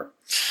remember.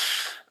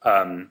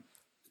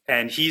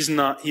 And he's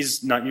not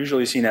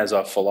usually seen as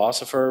a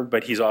philosopher,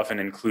 but he's often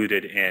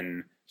included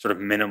in sort of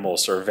minimal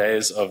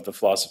surveys of the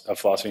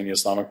philosophy in the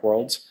Islamic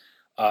world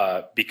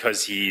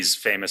because he's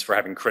famous for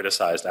having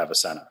criticized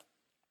Avicenna.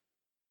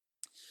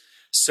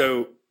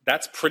 So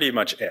that's pretty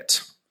much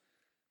it.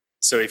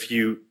 So if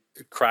you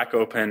crack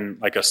open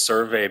like a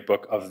survey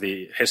book of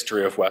the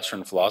history of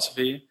Western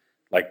philosophy,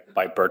 like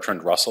by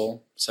Bertrand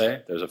Russell,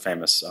 say, there's a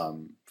famous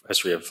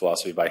history of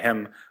philosophy by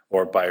him,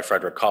 or by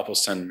Frederick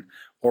Copleston,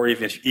 or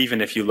even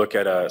if you look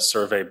at a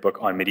survey book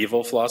on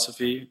medieval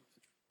philosophy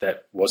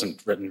that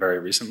wasn't written very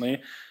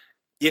recently,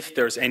 if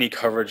there's any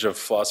coverage of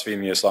philosophy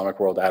in the Islamic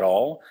world at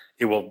all,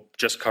 it will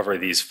just cover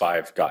these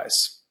 5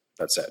 guys.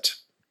 That's it.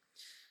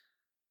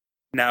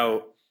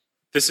 Now,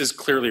 this is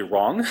clearly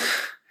wrong.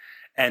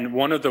 And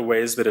one of the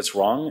ways that it's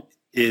wrong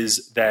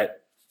is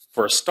that,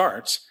 for a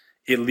start,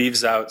 it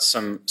leaves out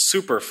some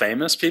super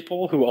famous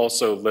people who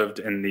also lived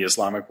in the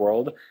Islamic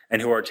world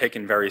and who are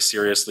taken very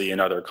seriously in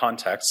other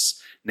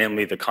contexts,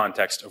 namely the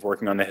context of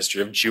working on the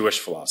history of Jewish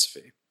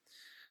philosophy.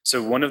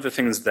 So one of the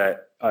things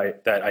that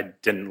I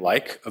didn't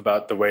like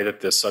about the way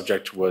that this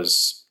subject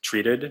was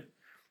treated,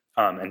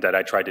 and that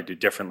I tried to do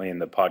differently in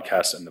the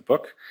podcast and the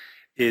book,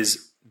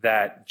 is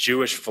that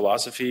Jewish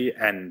philosophy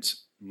and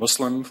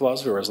Muslim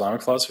philosophy or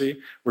Islamic philosophy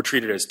were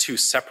treated as 2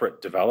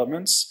 separate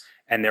developments,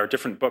 and there are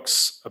different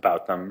books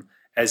about them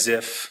as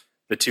if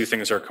the 2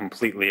 things are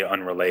completely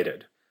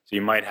unrelated. So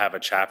you might have a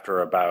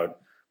chapter about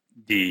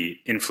the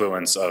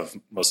influence of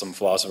Muslim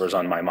philosophers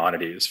on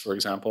Maimonides, for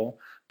example,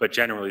 but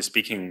generally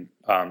speaking,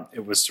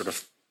 it was sort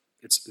of,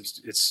 it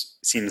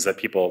seems that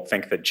people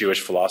think that Jewish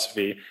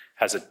philosophy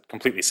has a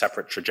completely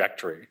separate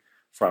trajectory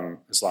from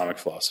Islamic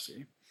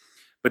philosophy.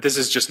 But this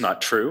is just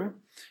not true,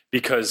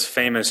 because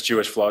famous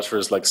Jewish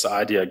philosophers like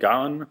Saadia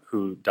Gaon,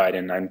 who died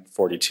in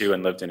 942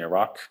 and lived in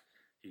Iraq,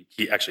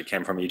 he actually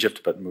came from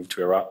Egypt but moved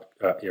to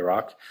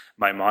Iraq.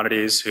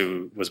 Maimonides,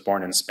 who was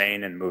born in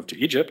Spain and moved to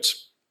Egypt,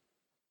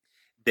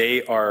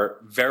 they are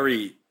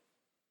very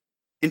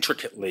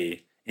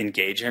intricately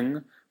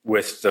engaging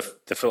with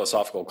the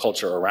philosophical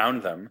culture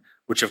around them,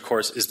 which of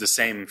course is the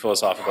same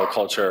philosophical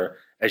culture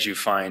as you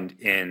find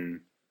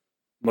in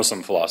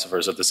Muslim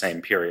philosophers of the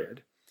same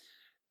period.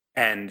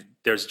 And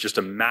there's just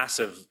a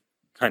massive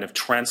kind of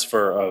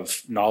transfer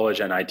of knowledge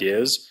and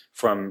ideas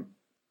from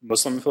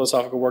Muslim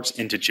philosophical works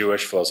into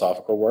Jewish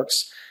philosophical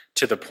works,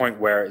 to the point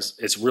where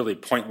it's really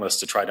pointless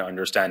to try to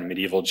understand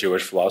medieval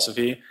Jewish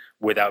philosophy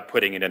without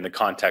putting it in the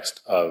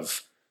context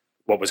of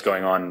what was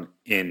going on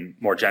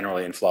more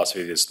generally in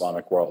philosophy of the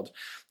Islamic world.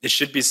 It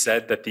should be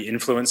said that the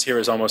influence here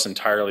is almost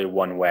entirely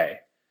one way.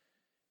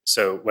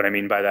 So what I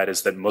mean by that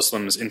is that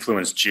Muslims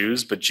influence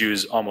Jews, but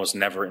Jews almost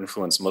never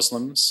influence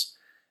Muslims.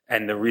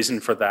 And the reason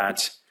for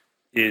that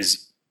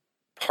is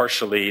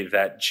partially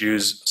that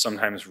Jews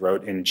sometimes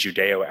wrote in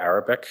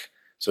Judeo-Arabic.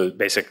 So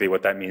basically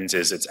what that means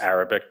is it's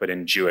Arabic, but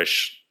in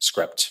Jewish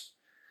script.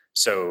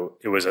 So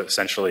it was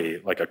essentially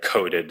like a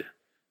coded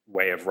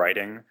way of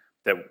writing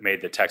that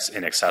made the text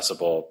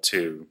inaccessible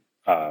to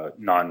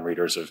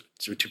non-readers,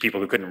 to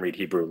people who couldn't read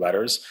Hebrew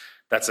letters.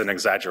 That's an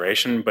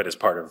exaggeration, but is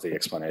part of the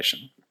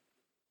explanation.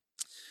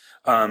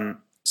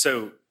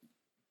 So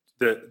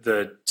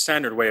the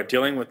standard way of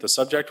dealing with the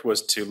subject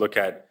was to look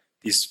at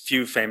these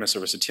few famous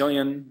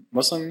Aristotelian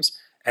Muslims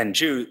and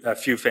a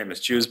few famous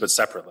Jews, but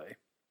separately.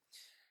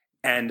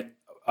 And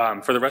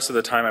for the rest of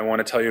the time, I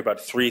want to tell you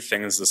about 3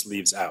 things this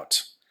leaves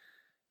out.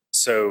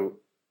 So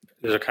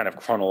there's a kind of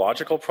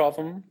chronological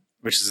problem,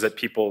 which is that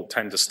people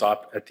tend to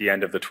stop at the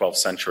end of the 12th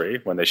century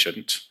when they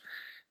shouldn't.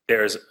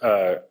 There's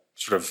a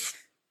sort of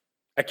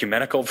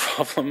ecumenical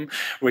problem,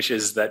 which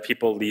is that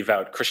people leave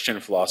out Christian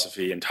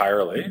philosophy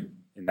entirely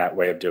in that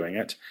way of doing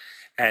it.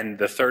 And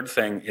the third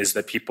thing is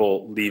that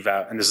people leave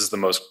out, and this is the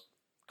most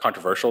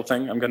controversial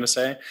thing I'm going to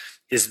say,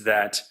 is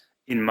that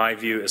in my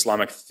view,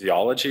 Islamic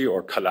theology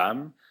or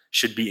kalam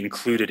should be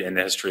included in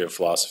the history of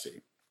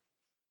philosophy.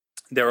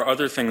 There are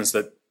other things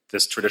that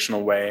this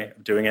traditional way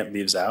of doing it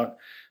leaves out.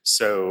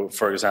 So,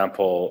 for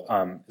example,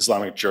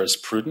 Islamic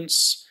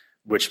jurisprudence,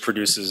 which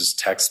produces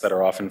texts that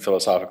are often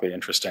philosophically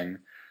interesting,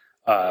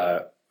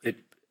 it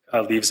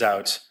leaves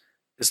out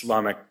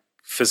Islamic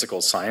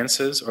physical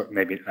sciences, or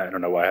maybe, I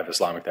don't know why I have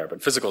Islamic there,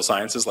 but physical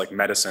sciences like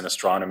medicine,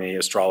 astronomy,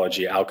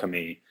 astrology,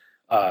 alchemy,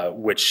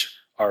 which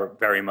are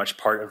very much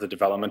part of the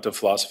development of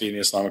philosophy in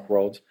the Islamic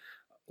world,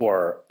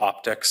 or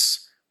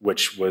optics,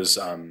 which was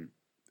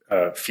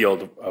a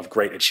field of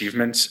great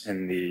achievement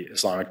in the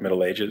Islamic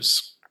Middle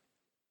Ages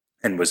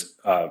and was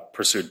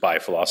pursued by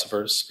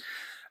philosophers.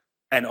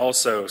 And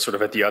also, sort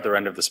of at the other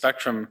end of the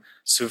spectrum,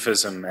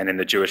 Sufism and in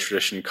the Jewish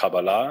tradition,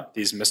 Kabbalah,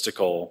 these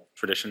mystical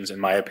traditions, in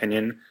my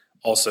opinion,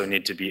 also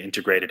need to be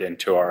integrated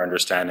into our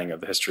understanding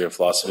of the history of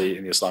philosophy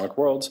in the Islamic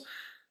world.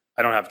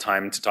 I don't have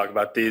time to talk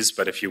about these,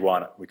 but if you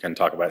want, we can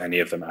talk about any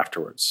of them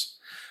afterwards.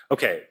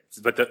 Okay,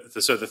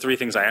 but so the 3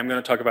 things I am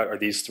going to talk about are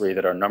these 3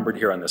 that are numbered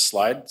here on this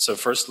slide. So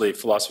firstly,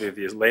 philosophy of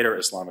the later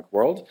Islamic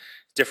world,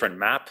 different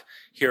map.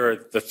 Here are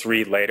the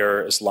 3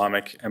 later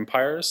Islamic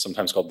empires,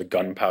 sometimes called the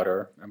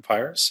gunpowder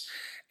empires.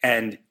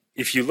 And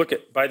if you look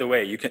at, by the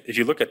way, if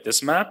you look at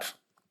this map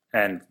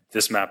and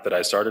this map that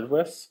I started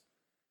with,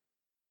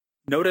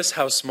 notice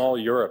how small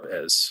Europe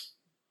is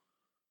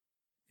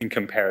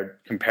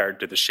compared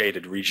to the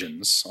shaded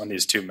regions on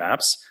these 2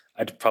 maps.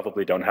 I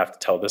probably don't have to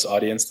tell this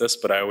audience this,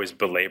 but I always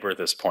belabor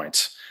this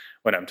point,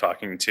 when I'm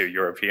talking to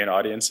European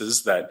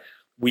audiences, that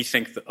we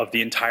think of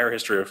the entire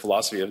history of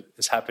philosophy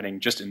as happening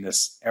just in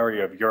this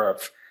area of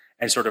Europe,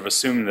 and sort of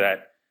assume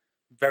that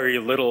very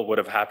little would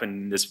have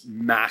happened in this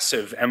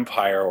massive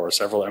empire or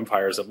several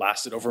empires that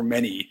lasted over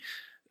many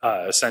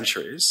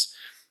centuries.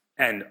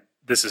 And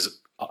this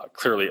is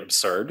clearly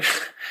absurd,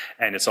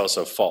 and it's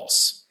also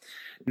false.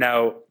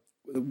 Now,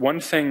 one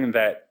thing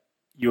that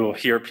you'll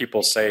hear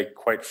people say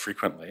quite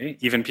frequently,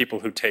 even people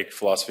who take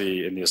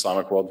philosophy in the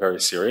Islamic world very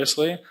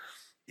seriously,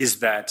 is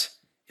that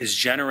it's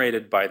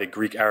generated by the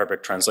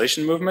Greek-Arabic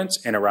translation movement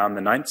in around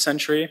the 9th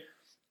century,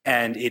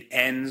 and it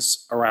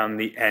ends around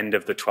the end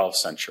of the 12th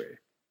century.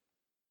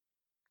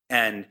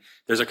 And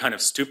there's a kind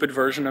of stupid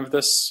version of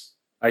this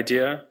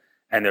idea,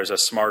 and there's a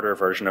smarter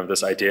version of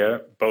this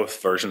idea.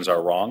 Both versions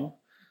are wrong,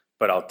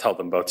 but I'll tell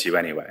them both to you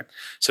anyway.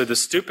 So the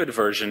stupid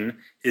version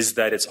is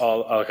that it's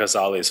all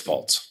Al-Ghazali's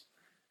fault,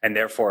 and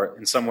therefore,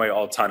 in some way,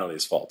 all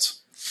Tanali's fault.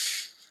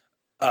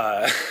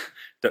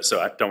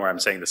 So don't worry, I'm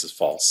saying this is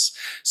false.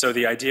 So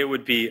the idea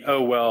would be,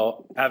 oh,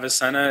 well,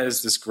 Avicenna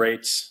is this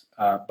great...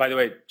 by the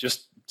way,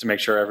 just to make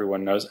sure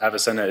everyone knows,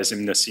 Avicenna is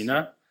Ibn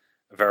Sina.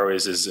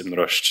 Averroes is Ibn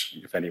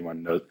Rushd, if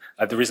anyone knows.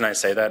 The reason I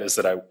say that is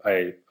that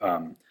I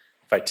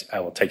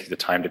will take the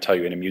time to tell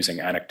you an amusing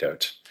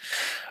anecdote.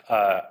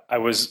 I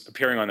was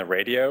appearing on the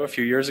radio a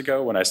few years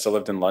ago when I still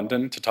lived in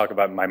London to talk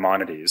about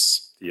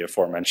Maimonides, the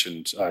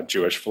aforementioned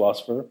Jewish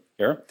philosopher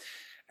here.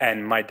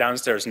 And my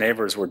downstairs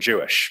neighbors were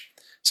Jewish.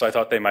 So I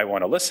thought they might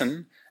want to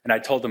listen. And I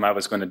told them I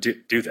was going to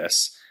do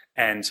this.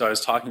 And so I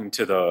was talking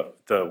to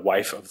the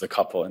wife of the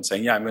couple and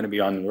saying, yeah, I'm going to be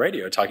on the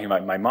radio talking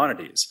about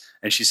Maimonides.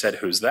 And she said,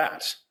 who's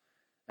that?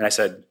 And I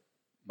said,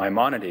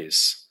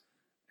 Maimonides.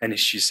 And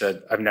she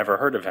said, I've never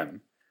heard of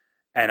him.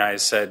 And I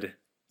said,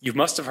 you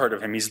must have heard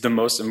of him. He's the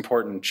most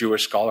important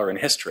Jewish scholar in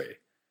history.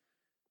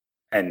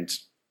 And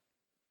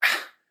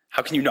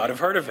how can you not have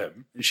heard of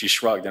him? And she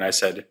shrugged. And I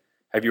said,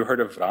 have you heard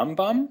of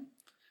Rambam?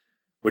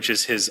 Which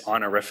is his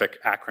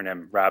honorific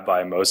acronym,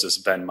 Rabbi Moses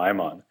ben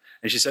Maimon.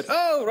 And she said,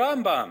 oh,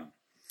 Rambam.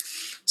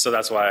 So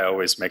that's why I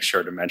always make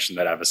sure to mention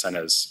that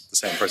Avicenna is the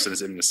same person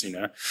as Ibn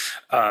Sina.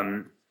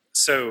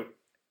 So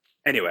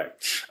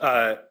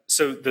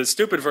the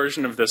stupid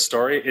version of this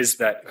story is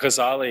that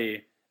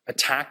Ghazali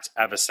attacked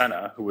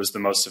Avicenna, who was the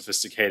most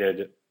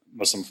sophisticated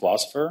Muslim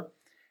philosopher.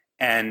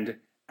 And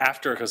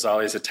after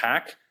Ghazali's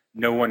attack,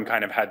 no one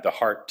kind of had the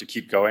heart to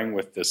keep going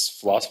with this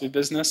philosophy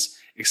business,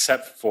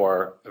 except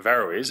for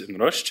Averroes, Ibn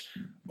Rushd,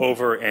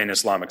 over in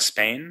Islamic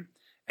Spain.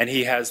 And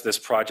he has this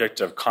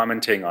project of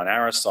commenting on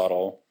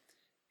Aristotle,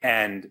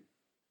 and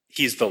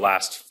he's the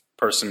last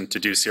person to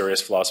do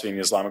serious philosophy in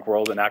the Islamic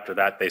world. And after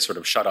that, they sort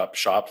of shut up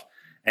shop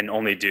and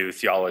only do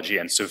theology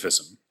and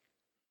Sufism.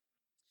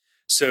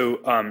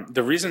 So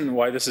the reason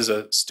why this is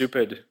a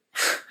stupid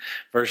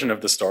version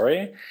of the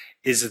story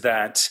is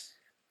that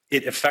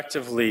it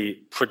effectively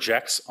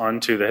projects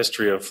onto the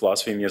history of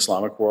philosophy in the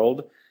Islamic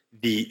world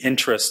the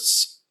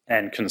interests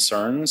and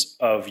concerns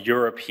of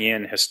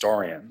European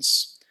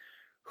historians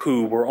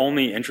who were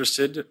only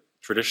interested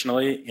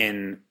traditionally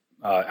in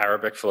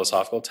Arabic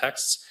philosophical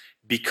texts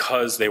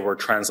because they were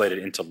translated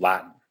into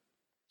Latin.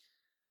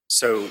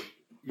 So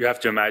you have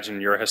to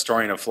imagine you're a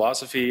historian of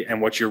philosophy,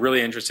 and what you're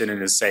really interested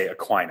in is, say,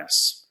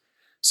 Aquinas.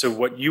 So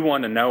what you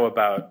want to know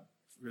about,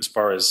 as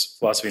far as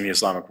philosophy in the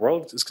Islamic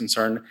world is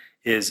concerned,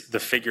 is the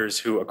figures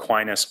who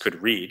Aquinas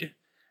could read,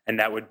 and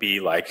that would be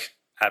like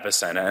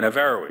Avicenna and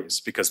Averroes,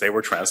 because they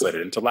were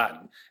translated into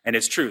Latin. And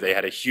it's true, they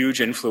had a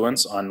huge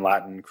influence on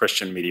Latin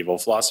Christian medieval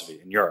philosophy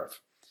in Europe.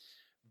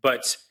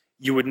 But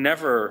you would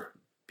never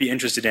be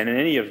interested in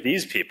any of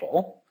these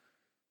people,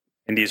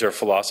 and these are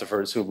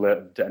philosophers who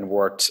lived and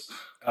worked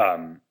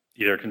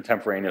either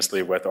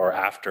contemporaneously with or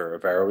after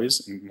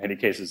Averroes, in many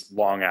cases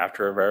long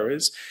after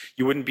Averroes.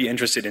 You wouldn't be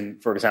interested in,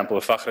 for example,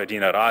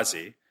 Fakhreddin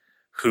Razi,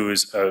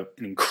 who's an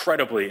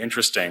incredibly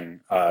interesting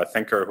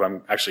thinker who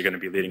I'm actually going to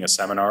be leading a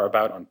seminar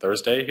about on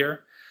Thursday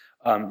here.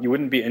 You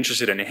wouldn't be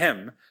interested in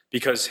him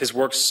because his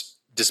works,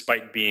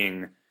 despite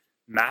being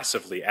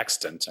massively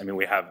extant, I mean,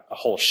 we have a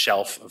whole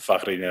shelf of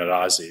Fakhreddin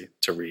Razi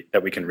to read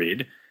that we can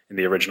read in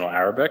the original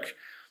Arabic.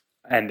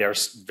 And they're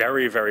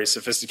very, very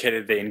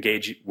sophisticated. They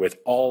engage with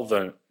all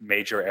the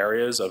major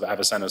areas of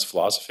Avicenna's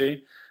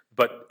philosophy,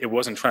 but it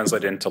wasn't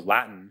translated into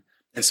Latin.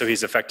 And so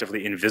he's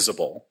effectively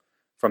invisible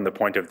from the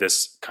point of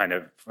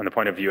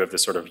view of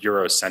this sort of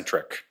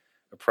Eurocentric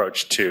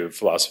approach to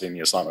philosophy in the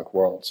Islamic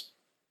world.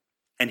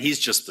 And he's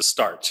just the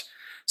start.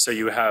 So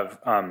you have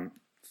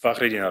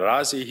Fakhreddin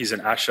Razi, he's an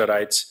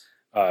Asharite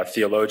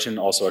theologian,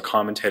 also a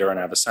commentator on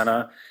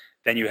Avicenna.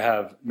 Then you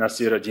have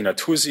Nasir ad-Din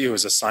Tusi, who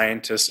is a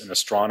scientist and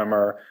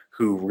astronomer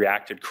who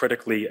reacted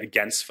critically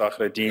against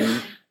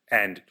Fakhreddin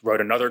and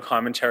wrote another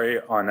commentary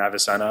on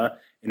Avicenna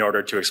in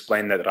order to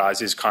explain that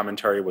Razi's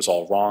commentary was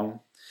all wrong.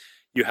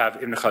 You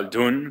have Ibn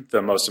Khaldun,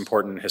 the most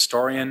important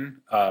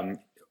historian,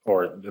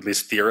 or at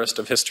least theorist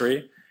of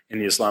history in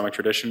the Islamic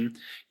tradition.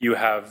 You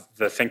have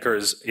the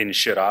thinkers in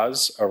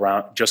Shiraz,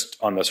 around just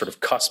on the sort of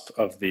cusp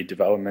of the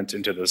development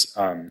into this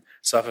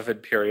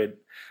Safavid period.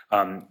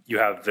 You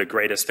have the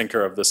greatest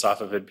thinker of the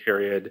Safavid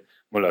period,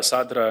 Mulla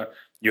Sadra.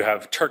 You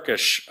have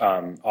Turkish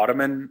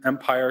Ottoman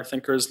Empire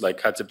thinkers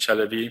like Khatib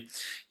Çelebi.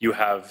 You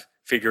have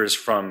figures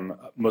from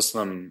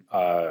Muslim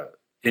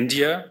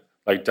India,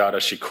 like Dara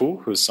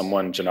Shikoh, who's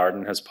someone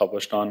Janardhan has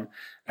published on,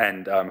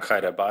 and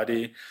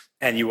Khairabadi.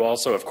 And you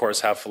also, of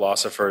course, have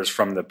philosophers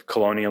from the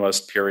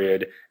colonialist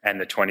period and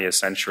the 20th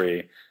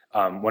century.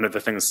 One of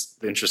the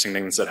interesting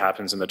things that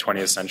happens in the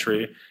 20th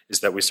century is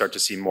that we start to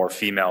see more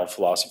female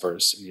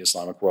philosophers in the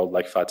Islamic world,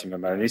 like Fatima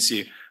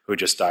Mernissi, who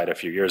just died a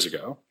few years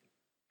ago.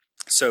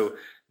 So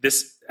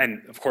this,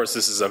 and of course,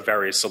 this is a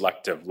very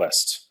selective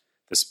list.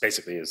 This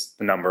basically is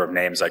the number of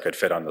names I could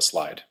fit on the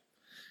slide.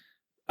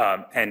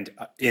 And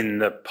in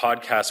the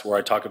podcast where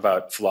I talk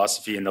about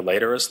philosophy in the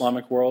later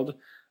Islamic world,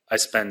 I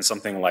spend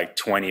something like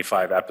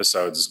 25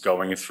 episodes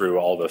going through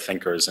all the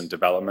thinkers and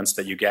developments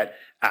that you get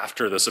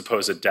after the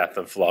supposed death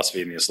of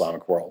philosophy in the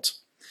Islamic world.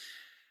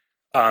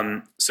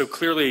 So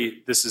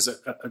clearly, this is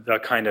a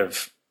kind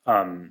of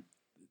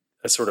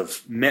a sort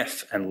of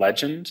myth and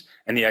legend,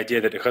 and the idea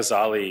that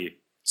Ghazali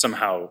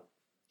somehow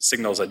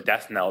signals a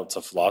death knell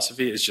to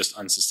philosophy is just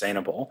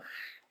unsustainable.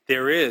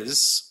 There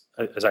is,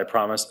 as I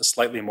promised, a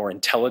slightly more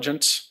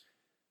intelligent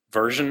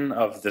version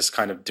of this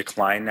kind of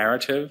decline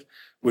narrative,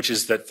 which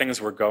is that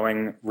things were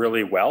going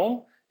really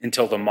well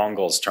until the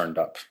Mongols turned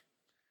up.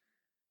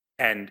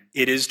 And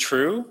it is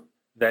true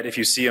that if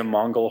you see a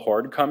Mongol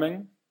horde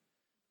coming,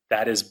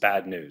 that is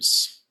bad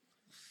news.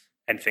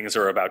 And things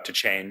are about to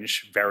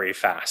change very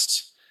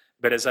fast.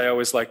 But as I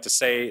always like to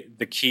say,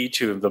 the key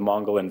to the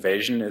Mongol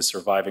invasion is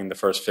surviving the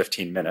first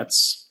 15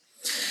 minutes.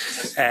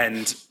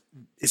 And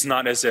it's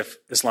not as if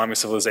Islamic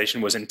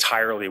civilization was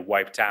entirely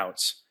wiped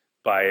out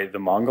by the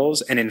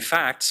Mongols. And in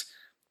fact,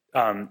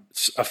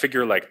 a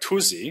figure like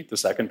Tuzi, the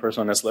second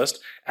person on this list,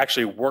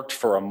 actually worked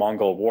for a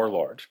Mongol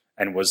warlord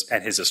and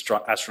his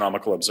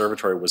astronomical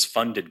observatory was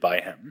funded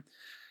by him.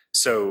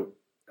 So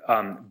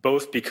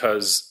both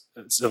because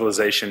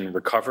civilization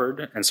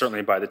recovered, and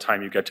certainly by the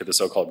time you get to the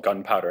so-called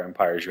gunpowder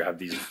empires, you have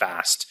these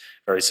vast,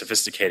 very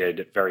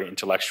sophisticated, very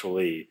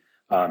intellectually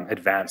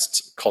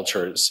advanced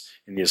cultures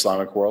in the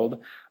Islamic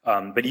world.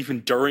 But even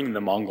during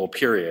the Mongol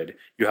period,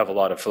 you have a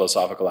lot of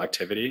philosophical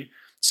activity.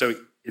 So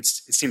it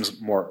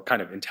seems more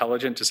kind of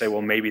intelligent to say,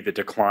 well, maybe the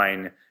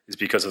decline is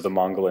because of the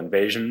Mongol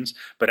invasions.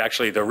 But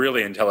actually, the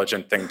really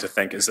intelligent thing to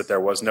think is that there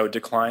was no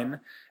decline,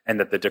 and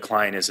that the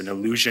decline is an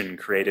illusion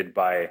created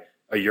by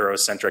a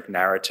Eurocentric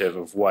narrative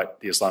of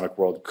what the Islamic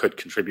world could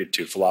contribute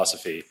to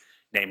philosophy,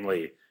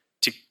 namely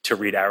to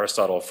read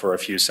Aristotle for a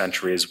few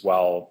centuries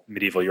while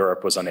medieval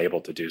Europe was unable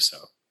to do so.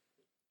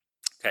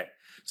 Okay,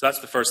 so that's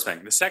the first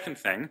thing. The second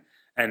thing,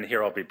 and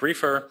here I'll be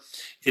briefer,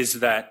 is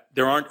that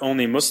there aren't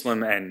only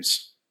Muslim and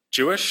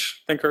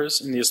Jewish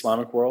thinkers in the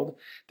Islamic world,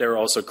 there are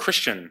also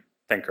Christian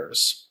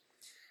thinkers.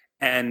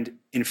 And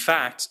in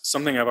fact,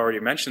 something I've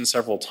already mentioned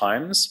several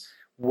times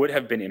would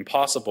have been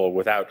impossible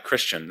without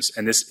Christians,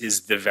 and this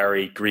is the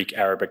very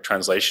Greek-Arabic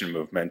translation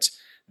movement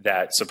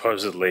that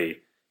supposedly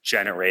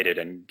generated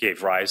and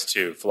gave rise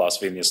to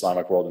philosophy in the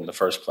Islamic world in the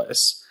first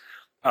place.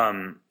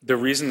 The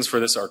reasons for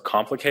this are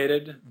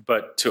complicated,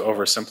 but to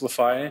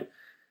oversimplify,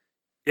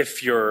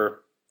 if you're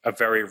a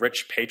very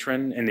rich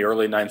patron in the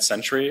early 9th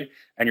century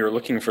and you're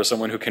looking for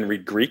someone who can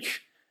read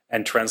Greek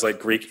and translate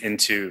Greek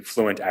into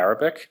fluent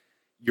Arabic,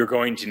 you're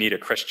going to need a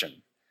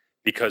Christian,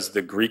 because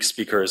the Greek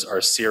speakers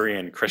are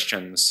Syrian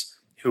Christians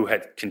who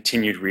had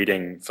continued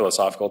reading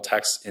philosophical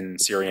texts in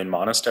Syrian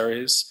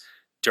monasteries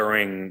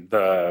during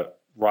the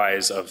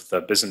rise of the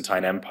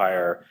Byzantine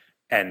Empire,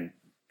 and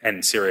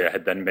Syria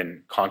had then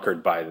been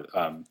conquered by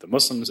the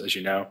Muslims, as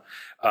you know.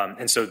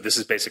 And so this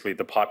is basically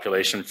the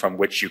population from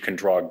which you can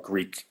draw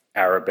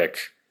Greek-Arabic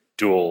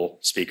dual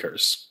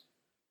speakers.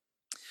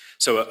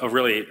 So a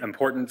really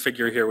important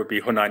figure here would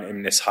be Hunayn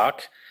ibn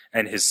Ishaq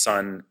and his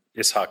son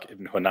Ishaq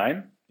ibn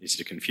Hunayn.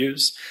 Easy to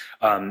confuse.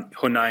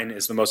 Hunayn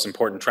is the most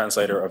important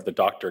translator of the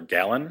Dr.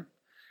 Galen,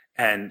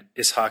 and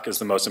Ishaq is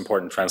the most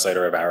important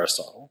translator of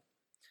Aristotle,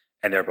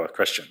 and they're both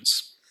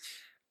Christians.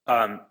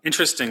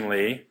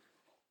 Interestingly,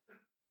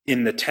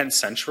 in the 10th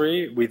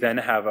century, we then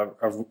have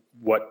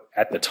what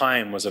at the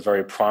time was a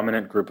very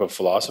prominent group of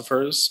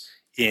philosophers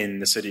in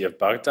the city of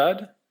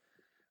Baghdad,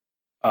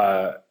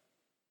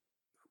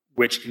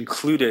 which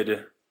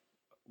included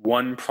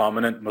one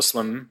prominent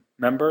Muslim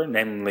member,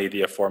 namely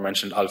the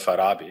aforementioned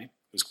Al-Farabi,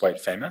 who's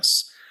quite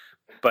famous,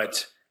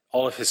 but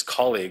all of his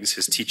colleagues,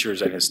 his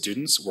teachers and his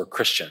students were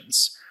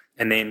Christians,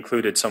 and they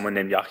included someone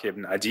named Yahya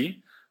ibn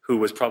Adi, who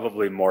was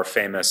probably more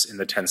famous in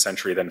the 10th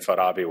century than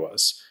Farabi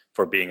was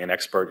for being an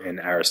expert in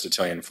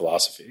Aristotelian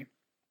philosophy.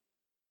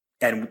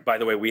 And by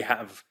the way, we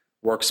have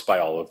works by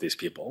all of these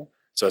people,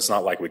 so it's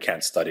not like we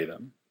can't study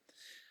them.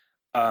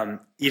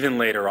 Even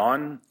later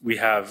on, we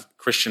have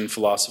Christian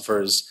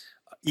philosophers,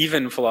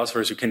 even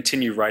philosophers who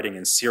continue writing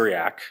in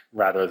Syriac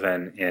rather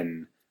than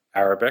in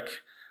Arabic.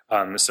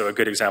 So a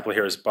good example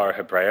here is Bar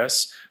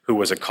Hebraeus, who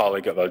was a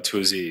colleague of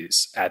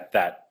Al-Tuzi's at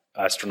that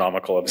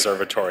astronomical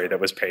observatory that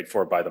was paid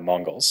for by the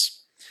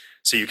Mongols.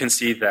 So you can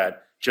see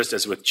that just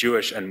as with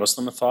Jewish and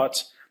Muslim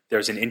thought,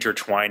 there's an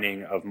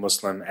intertwining of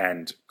Muslim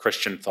and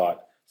Christian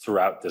thought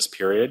throughout this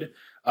period.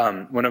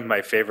 One of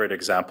my favorite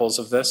examples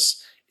of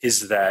this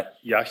is that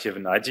Yahya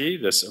ibn Adi,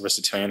 this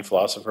Aristotelian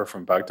philosopher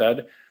from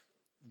Baghdad,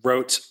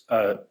 wrote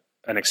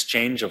an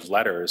exchange of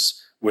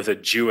letters with a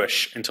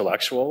Jewish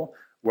intellectual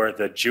where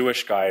the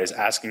Jewish guy is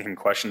asking him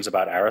questions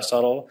about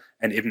Aristotle,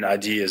 and Ibn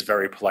Adi is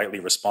very politely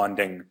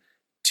responding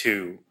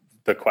to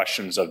the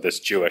questions of this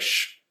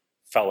Jewish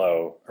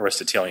fellow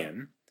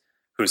Aristotelian,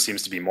 who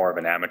seems to be more of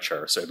an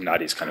amateur. So Ibn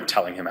Adi is kind of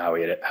telling him how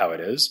it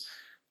is.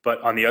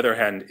 But on the other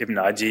hand, Ibn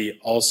Adi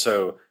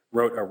also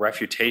wrote a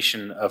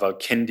refutation of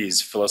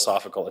Al-Kindi's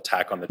philosophical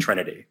attack on the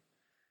Trinity.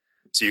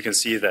 So you can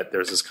see that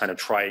there's this kind of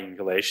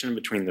triangulation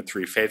between the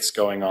three faiths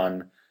going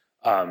on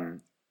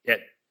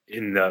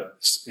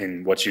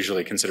in what's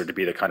usually considered to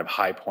be the kind of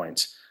high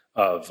point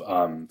of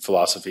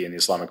philosophy in the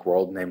Islamic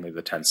world, namely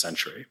the 10th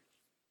century.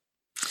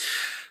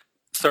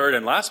 Third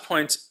and last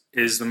point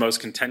is the most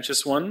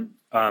contentious one,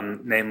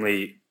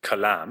 namely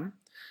kalam.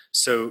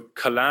 So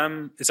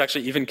kalam, it's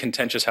actually even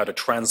contentious how to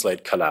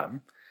translate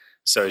kalam.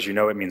 So as you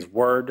know, it means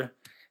word,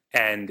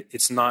 and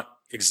it's not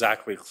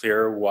exactly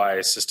clear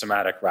why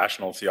systematic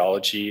rational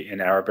theology in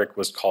Arabic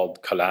was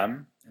called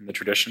kalam in the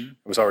tradition.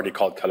 It was already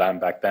called kalam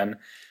back then.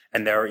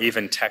 And there are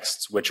even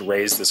texts which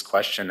raise this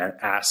question and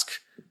ask,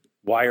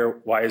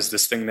 why is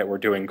this thing that we're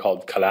doing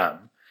called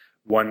kalam?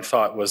 One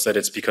thought was that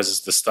it's because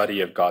it's the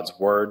study of God's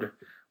word.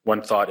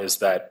 One thought is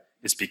that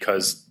it's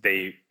because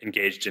they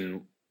engaged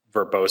in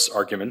verbose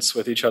arguments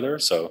with each other,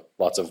 so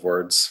lots of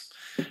words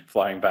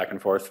flying back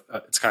and forth.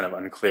 It's kind of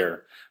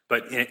unclear.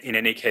 But in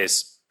any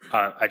case,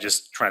 I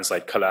just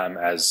translate kalam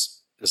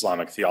as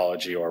Islamic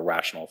theology or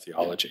rational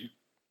theology.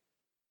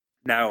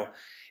 Now,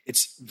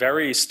 it's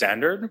very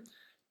standard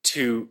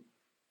to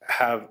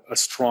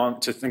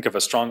think of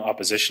a strong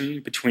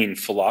opposition between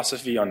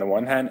philosophy on the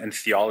one hand and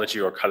theology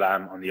or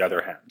kalam on the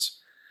other hand.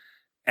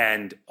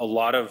 And a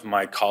lot of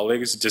my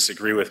colleagues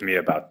disagree with me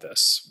about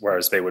this,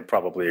 whereas they would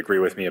probably agree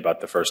with me about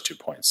the first 2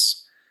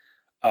 points.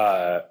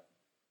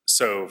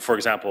 So, for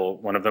example,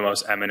 one of the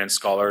most eminent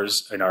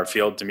scholars in our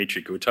field,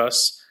 Dimitri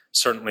Gutas,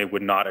 certainly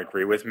would not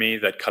agree with me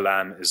that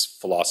kalam is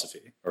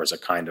philosophy, or is a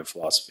kind of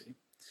philosophy.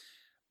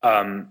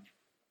 And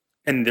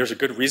there's a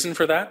good reason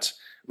for that,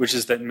 which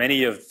is that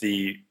many of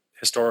the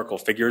historical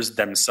figures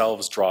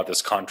themselves draw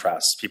this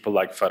contrast. People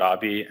like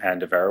Farabi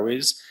and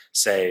Averroes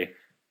say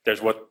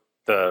there's what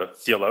the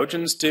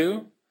theologians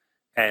do,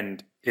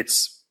 and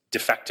it's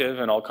defective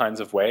in all kinds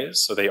of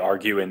ways. So they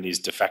argue in these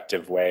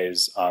defective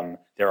ways.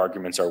 Their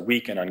arguments are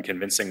weak and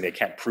unconvincing. They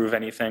can't prove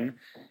anything.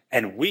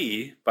 And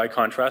we, by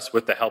contrast,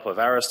 with the help of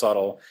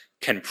Aristotle,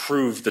 can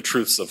prove the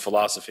truths of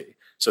philosophy.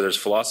 So there's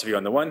philosophy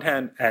on the one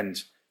hand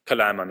and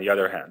kalam on the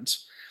other hand.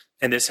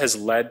 And this has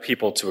led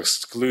people to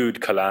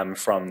exclude kalam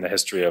from the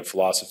history of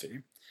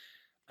philosophy.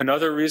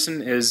 Another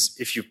reason is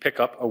if you pick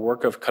up a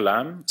work of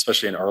kalam,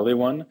 especially an early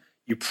one,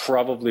 you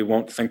probably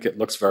won't think it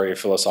looks very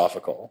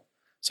philosophical.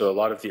 So a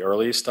lot of the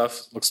early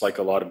stuff looks like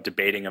a lot of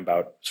debating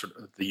about sort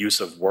of the use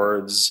of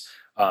words.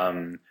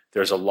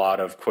 There's a lot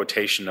of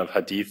quotation of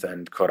hadith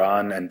and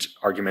Quran and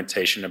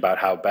argumentation about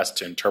how best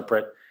to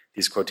interpret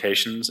these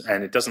quotations,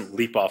 and it doesn't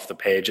leap off the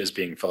page as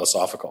being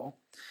philosophical.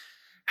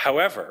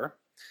 However,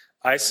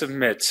 I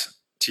submit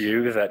to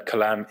you that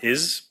kalam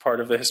is part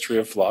of the history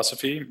of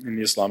philosophy in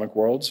the Islamic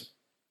world,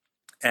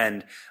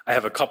 and I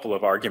have a couple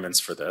of arguments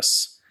for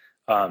this.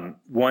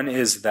 One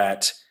is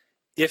that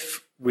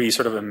if we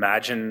sort of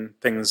imagine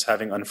things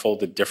having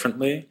unfolded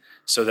differently,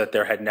 so that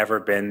there had never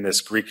been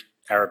this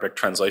Greek-Arabic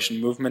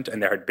translation movement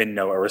and there had been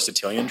no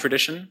Aristotelian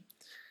tradition,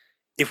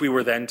 if we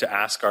were then to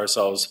ask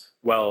ourselves,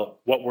 well,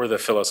 what were the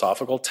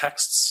philosophical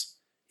texts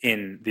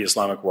in the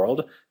Islamic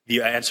world?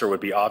 The answer would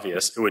be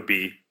obvious. It would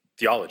be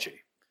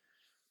theology.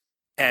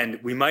 And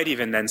we might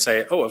even then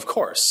say, oh, of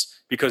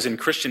course, because in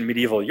Christian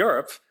medieval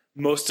Europe,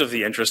 most of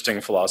the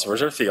interesting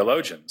philosophers are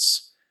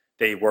theologians.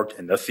 They worked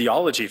in the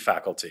theology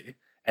faculty,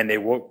 and they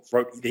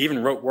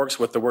even wrote works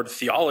with the word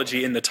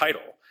theology in the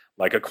title,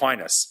 like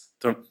Aquinas,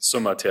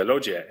 Summa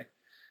Theologiae.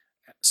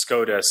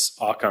 Scotus,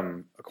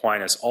 Occam,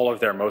 Aquinas, all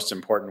of their most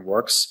important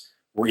works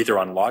were either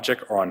on logic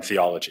or on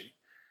theology.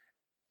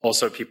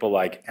 Also, people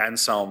like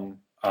Anselm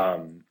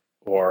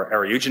or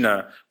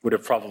Eriugena would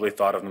have probably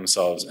thought of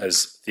themselves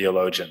as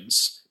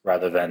theologians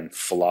rather than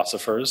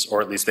philosophers,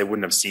 or at least they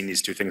wouldn't have seen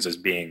these two things as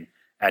being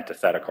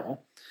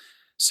antithetical.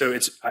 So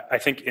I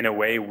think in a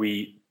way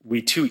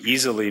we too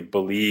easily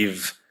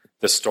believe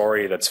the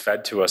story that's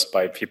fed to us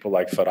by people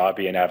like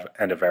Farabi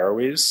and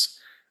Averroes,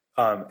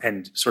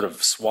 and sort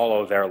of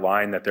swallow their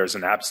line that there's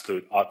an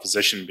absolute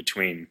opposition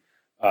between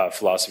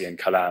philosophy and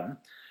kalam.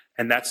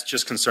 And that's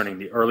just concerning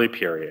the early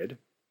period.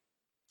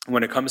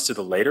 When it comes to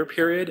the later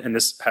period, and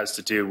this has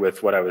to do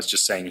with what I was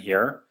just saying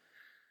here,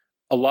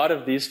 a lot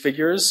of these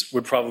figures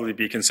would probably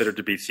be considered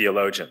to be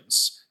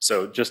theologians.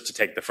 So just to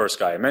take the first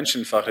guy I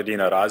mentioned, Fakhreddin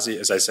Arazi,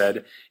 as I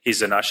said,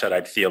 he's an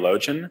Asharite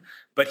theologian,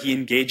 but he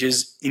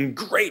engages in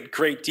great,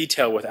 great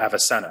detail with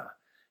Avicenna.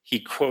 He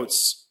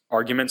quotes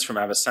arguments from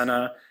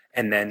Avicenna,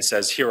 and then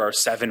says, here are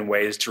 7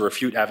 ways to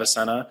refute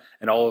Avicenna,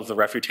 and all of the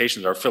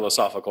refutations are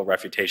philosophical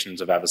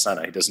refutations of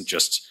Avicenna. He doesn't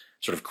just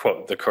sort of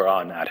quote the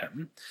Quran at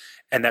him.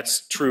 And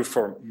that's true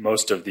for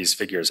most of these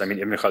figures. I mean,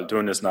 Ibn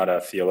Khaldun is not a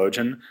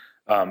theologian,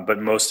 but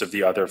most of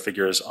the other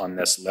figures on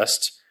this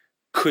list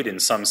could in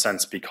some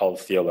sense be called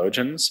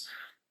theologians,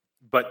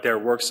 but their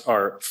works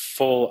are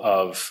full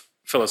of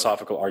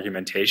philosophical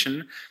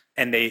argumentation,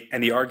 and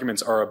the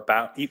arguments are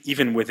about,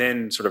 even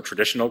within sort of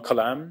traditional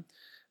kalam,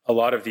 a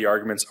lot of the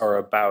arguments are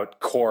about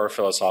core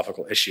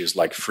philosophical issues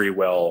like free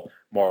will,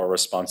 moral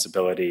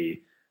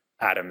responsibility,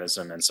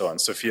 atomism, and so on.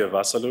 Sofia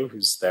Vasalou,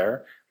 who's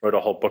there, wrote a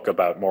whole book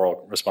about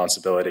moral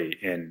responsibility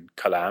in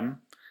kalam.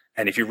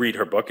 And if you read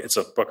her book, it's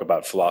a book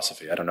about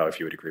philosophy. I don't know if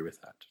you would agree with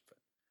that, but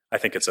I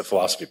think it's a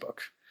philosophy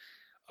book.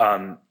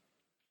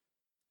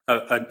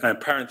 A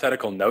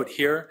parenthetical note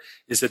here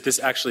is that this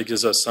actually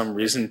gives us some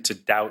reason to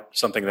doubt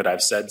something that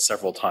I've said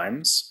several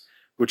times,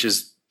 which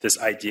is this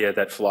idea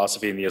that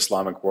philosophy in the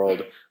Islamic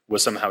world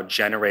was somehow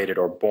generated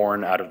or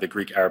born out of the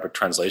Greek-Arabic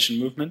translation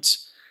movement.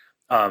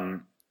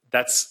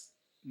 That's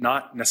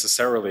not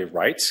necessarily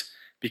right,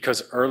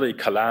 because early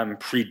kalam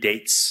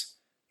predates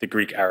the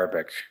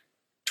Greek-Arabic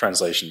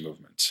translation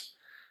movement.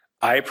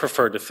 I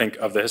prefer to think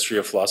of the history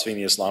of philosophy in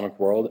the Islamic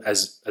world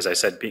as I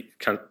said,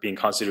 being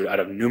constituted out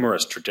of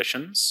numerous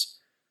traditions,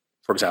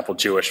 for example,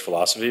 Jewish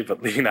philosophy,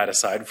 but leaving that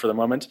aside for the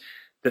moment,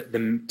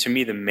 to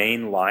me, the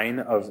main line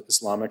of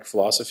Islamic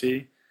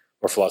philosophy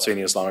or philosophy in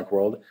the Islamic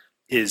world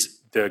is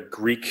the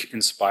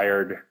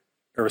Greek-inspired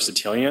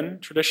Aristotelian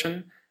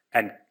tradition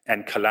and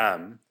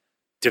kalam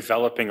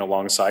developing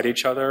alongside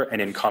each other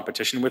and in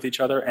competition with each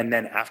other. And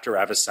then after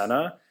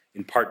Avicenna,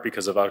 in part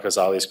because of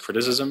Al-Ghazali's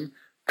criticism,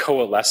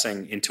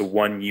 coalescing into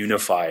one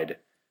unified,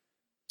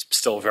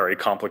 still very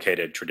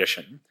complicated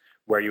tradition,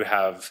 where you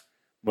have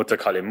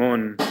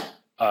Mutakallimun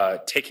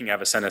taking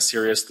Avicenna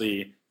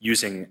seriously,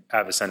 using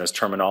Avicenna's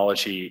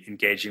terminology,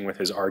 engaging with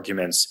his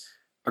arguments,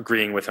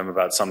 agreeing with him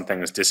about some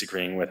things,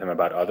 disagreeing with him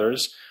about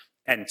others.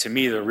 And to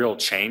me, the real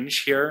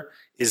change here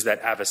is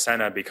that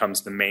Avicenna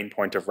becomes the main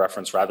point of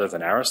reference rather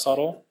than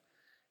Aristotle,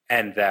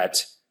 and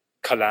that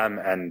kalam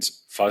and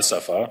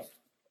falsafa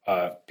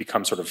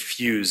become sort of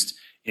fused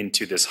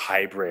into this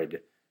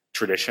hybrid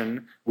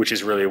tradition, which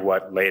is really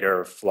what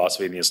later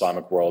philosophy in the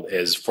Islamic world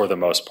is for the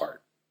most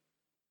part.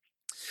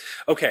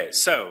 Okay,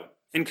 so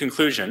in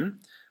conclusion,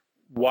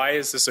 why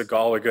is this a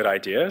good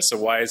idea? So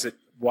why is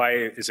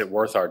it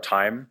worth our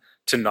time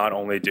to not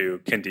only do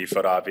Kindi,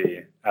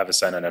 Farabi,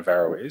 Avicenna, and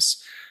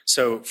Averroes?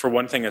 So for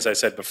one thing, as I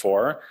said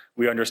before,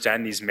 we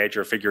understand these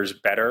major figures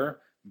better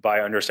by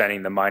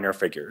understanding the minor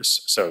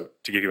figures. So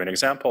to give you an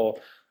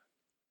example,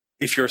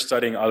 if you're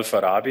studying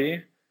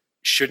Al-Farabi,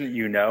 shouldn't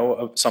you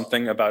know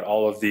something about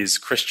all of these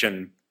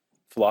Christian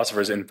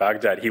philosophers in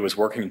Baghdad he was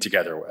working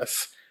together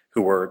with,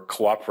 who were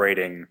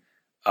cooperating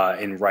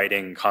in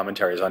writing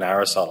commentaries on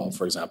Aristotle,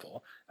 for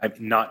example?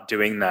 Not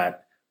doing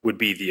that would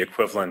be the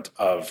equivalent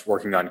of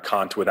working on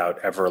Kant without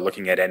ever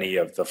looking at any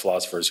of the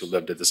philosophers who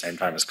lived at the same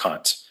time as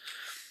Kant.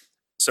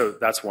 So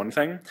that's one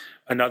thing.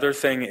 Another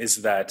thing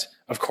is that,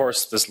 of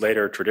course, this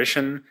later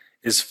tradition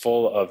is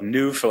full of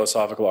new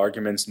philosophical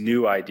arguments,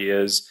 new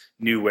ideas,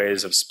 new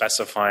ways of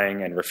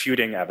specifying and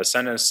refuting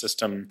Avicenna's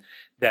system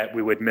that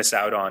we would miss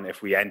out on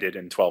if we ended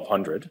in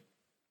 1200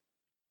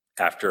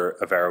 after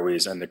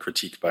Averroes and the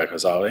Critique by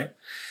Ghazali.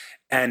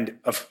 And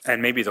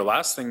maybe the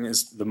last thing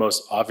is the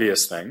most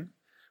obvious thing,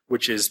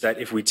 which is that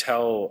if we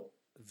tell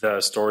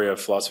the story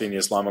of philosophy in the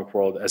Islamic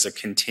world as a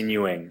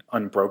continuing,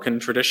 unbroken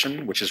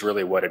tradition, which is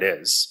really what it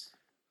is,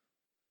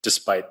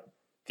 despite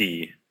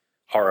the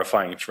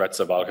horrifying threats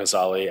of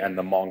Al-Ghazali and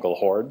the Mongol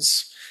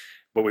hordes,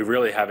 what we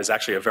really have is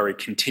actually a very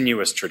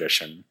continuous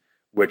tradition,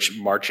 which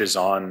marches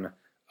on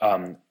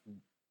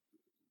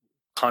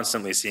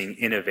constantly seeing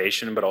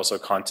innovation, but also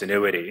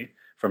continuity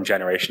from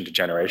generation to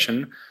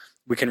generation.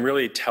 We can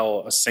really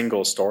tell a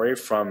single story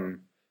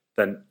from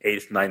the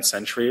 8th, 9th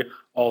century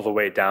all the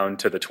way down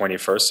to the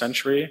 21st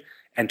century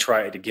and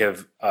try to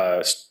give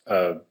a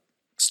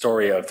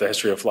story of the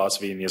history of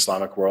philosophy in the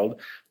Islamic world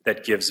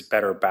that gives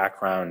better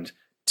background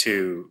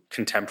to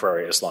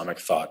contemporary Islamic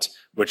thought,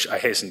 which I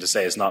hasten to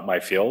say is not my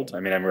field.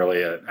 I mean, I'm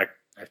really,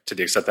 to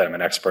the extent that I'm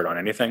an expert on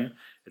anything,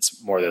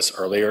 it's more this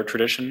earlier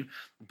tradition.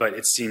 But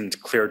it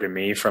seemed clear to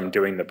me from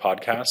doing the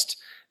podcast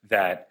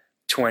that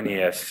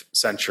 20th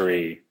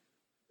century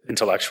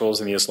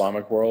intellectuals in the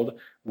Islamic world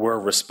were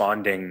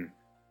responding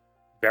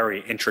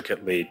very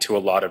intricately to a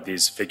lot of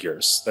these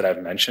figures that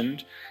I've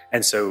mentioned.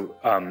 And so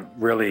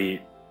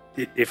really,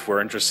 if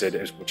we're interested,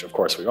 which of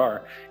course we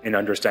are, in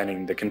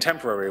understanding the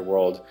contemporary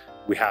world,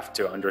 we have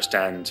to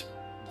understand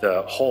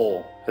the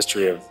whole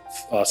history of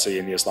philosophy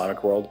in the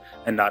Islamic world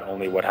and not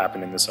only what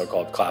happened in the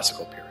so-called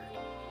classical period.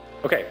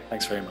 Okay,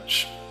 thanks very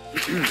much.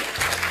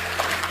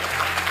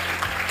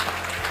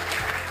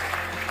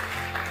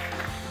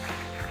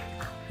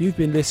 You've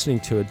been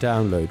listening to a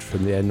download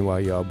from the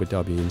NYU Abu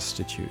Dhabi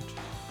Institute.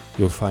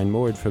 You'll find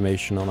more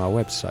information on our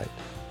website,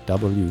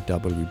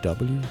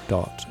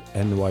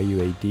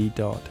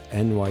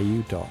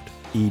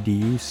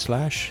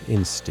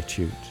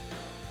 www.nyuad.nyu.edu/institute.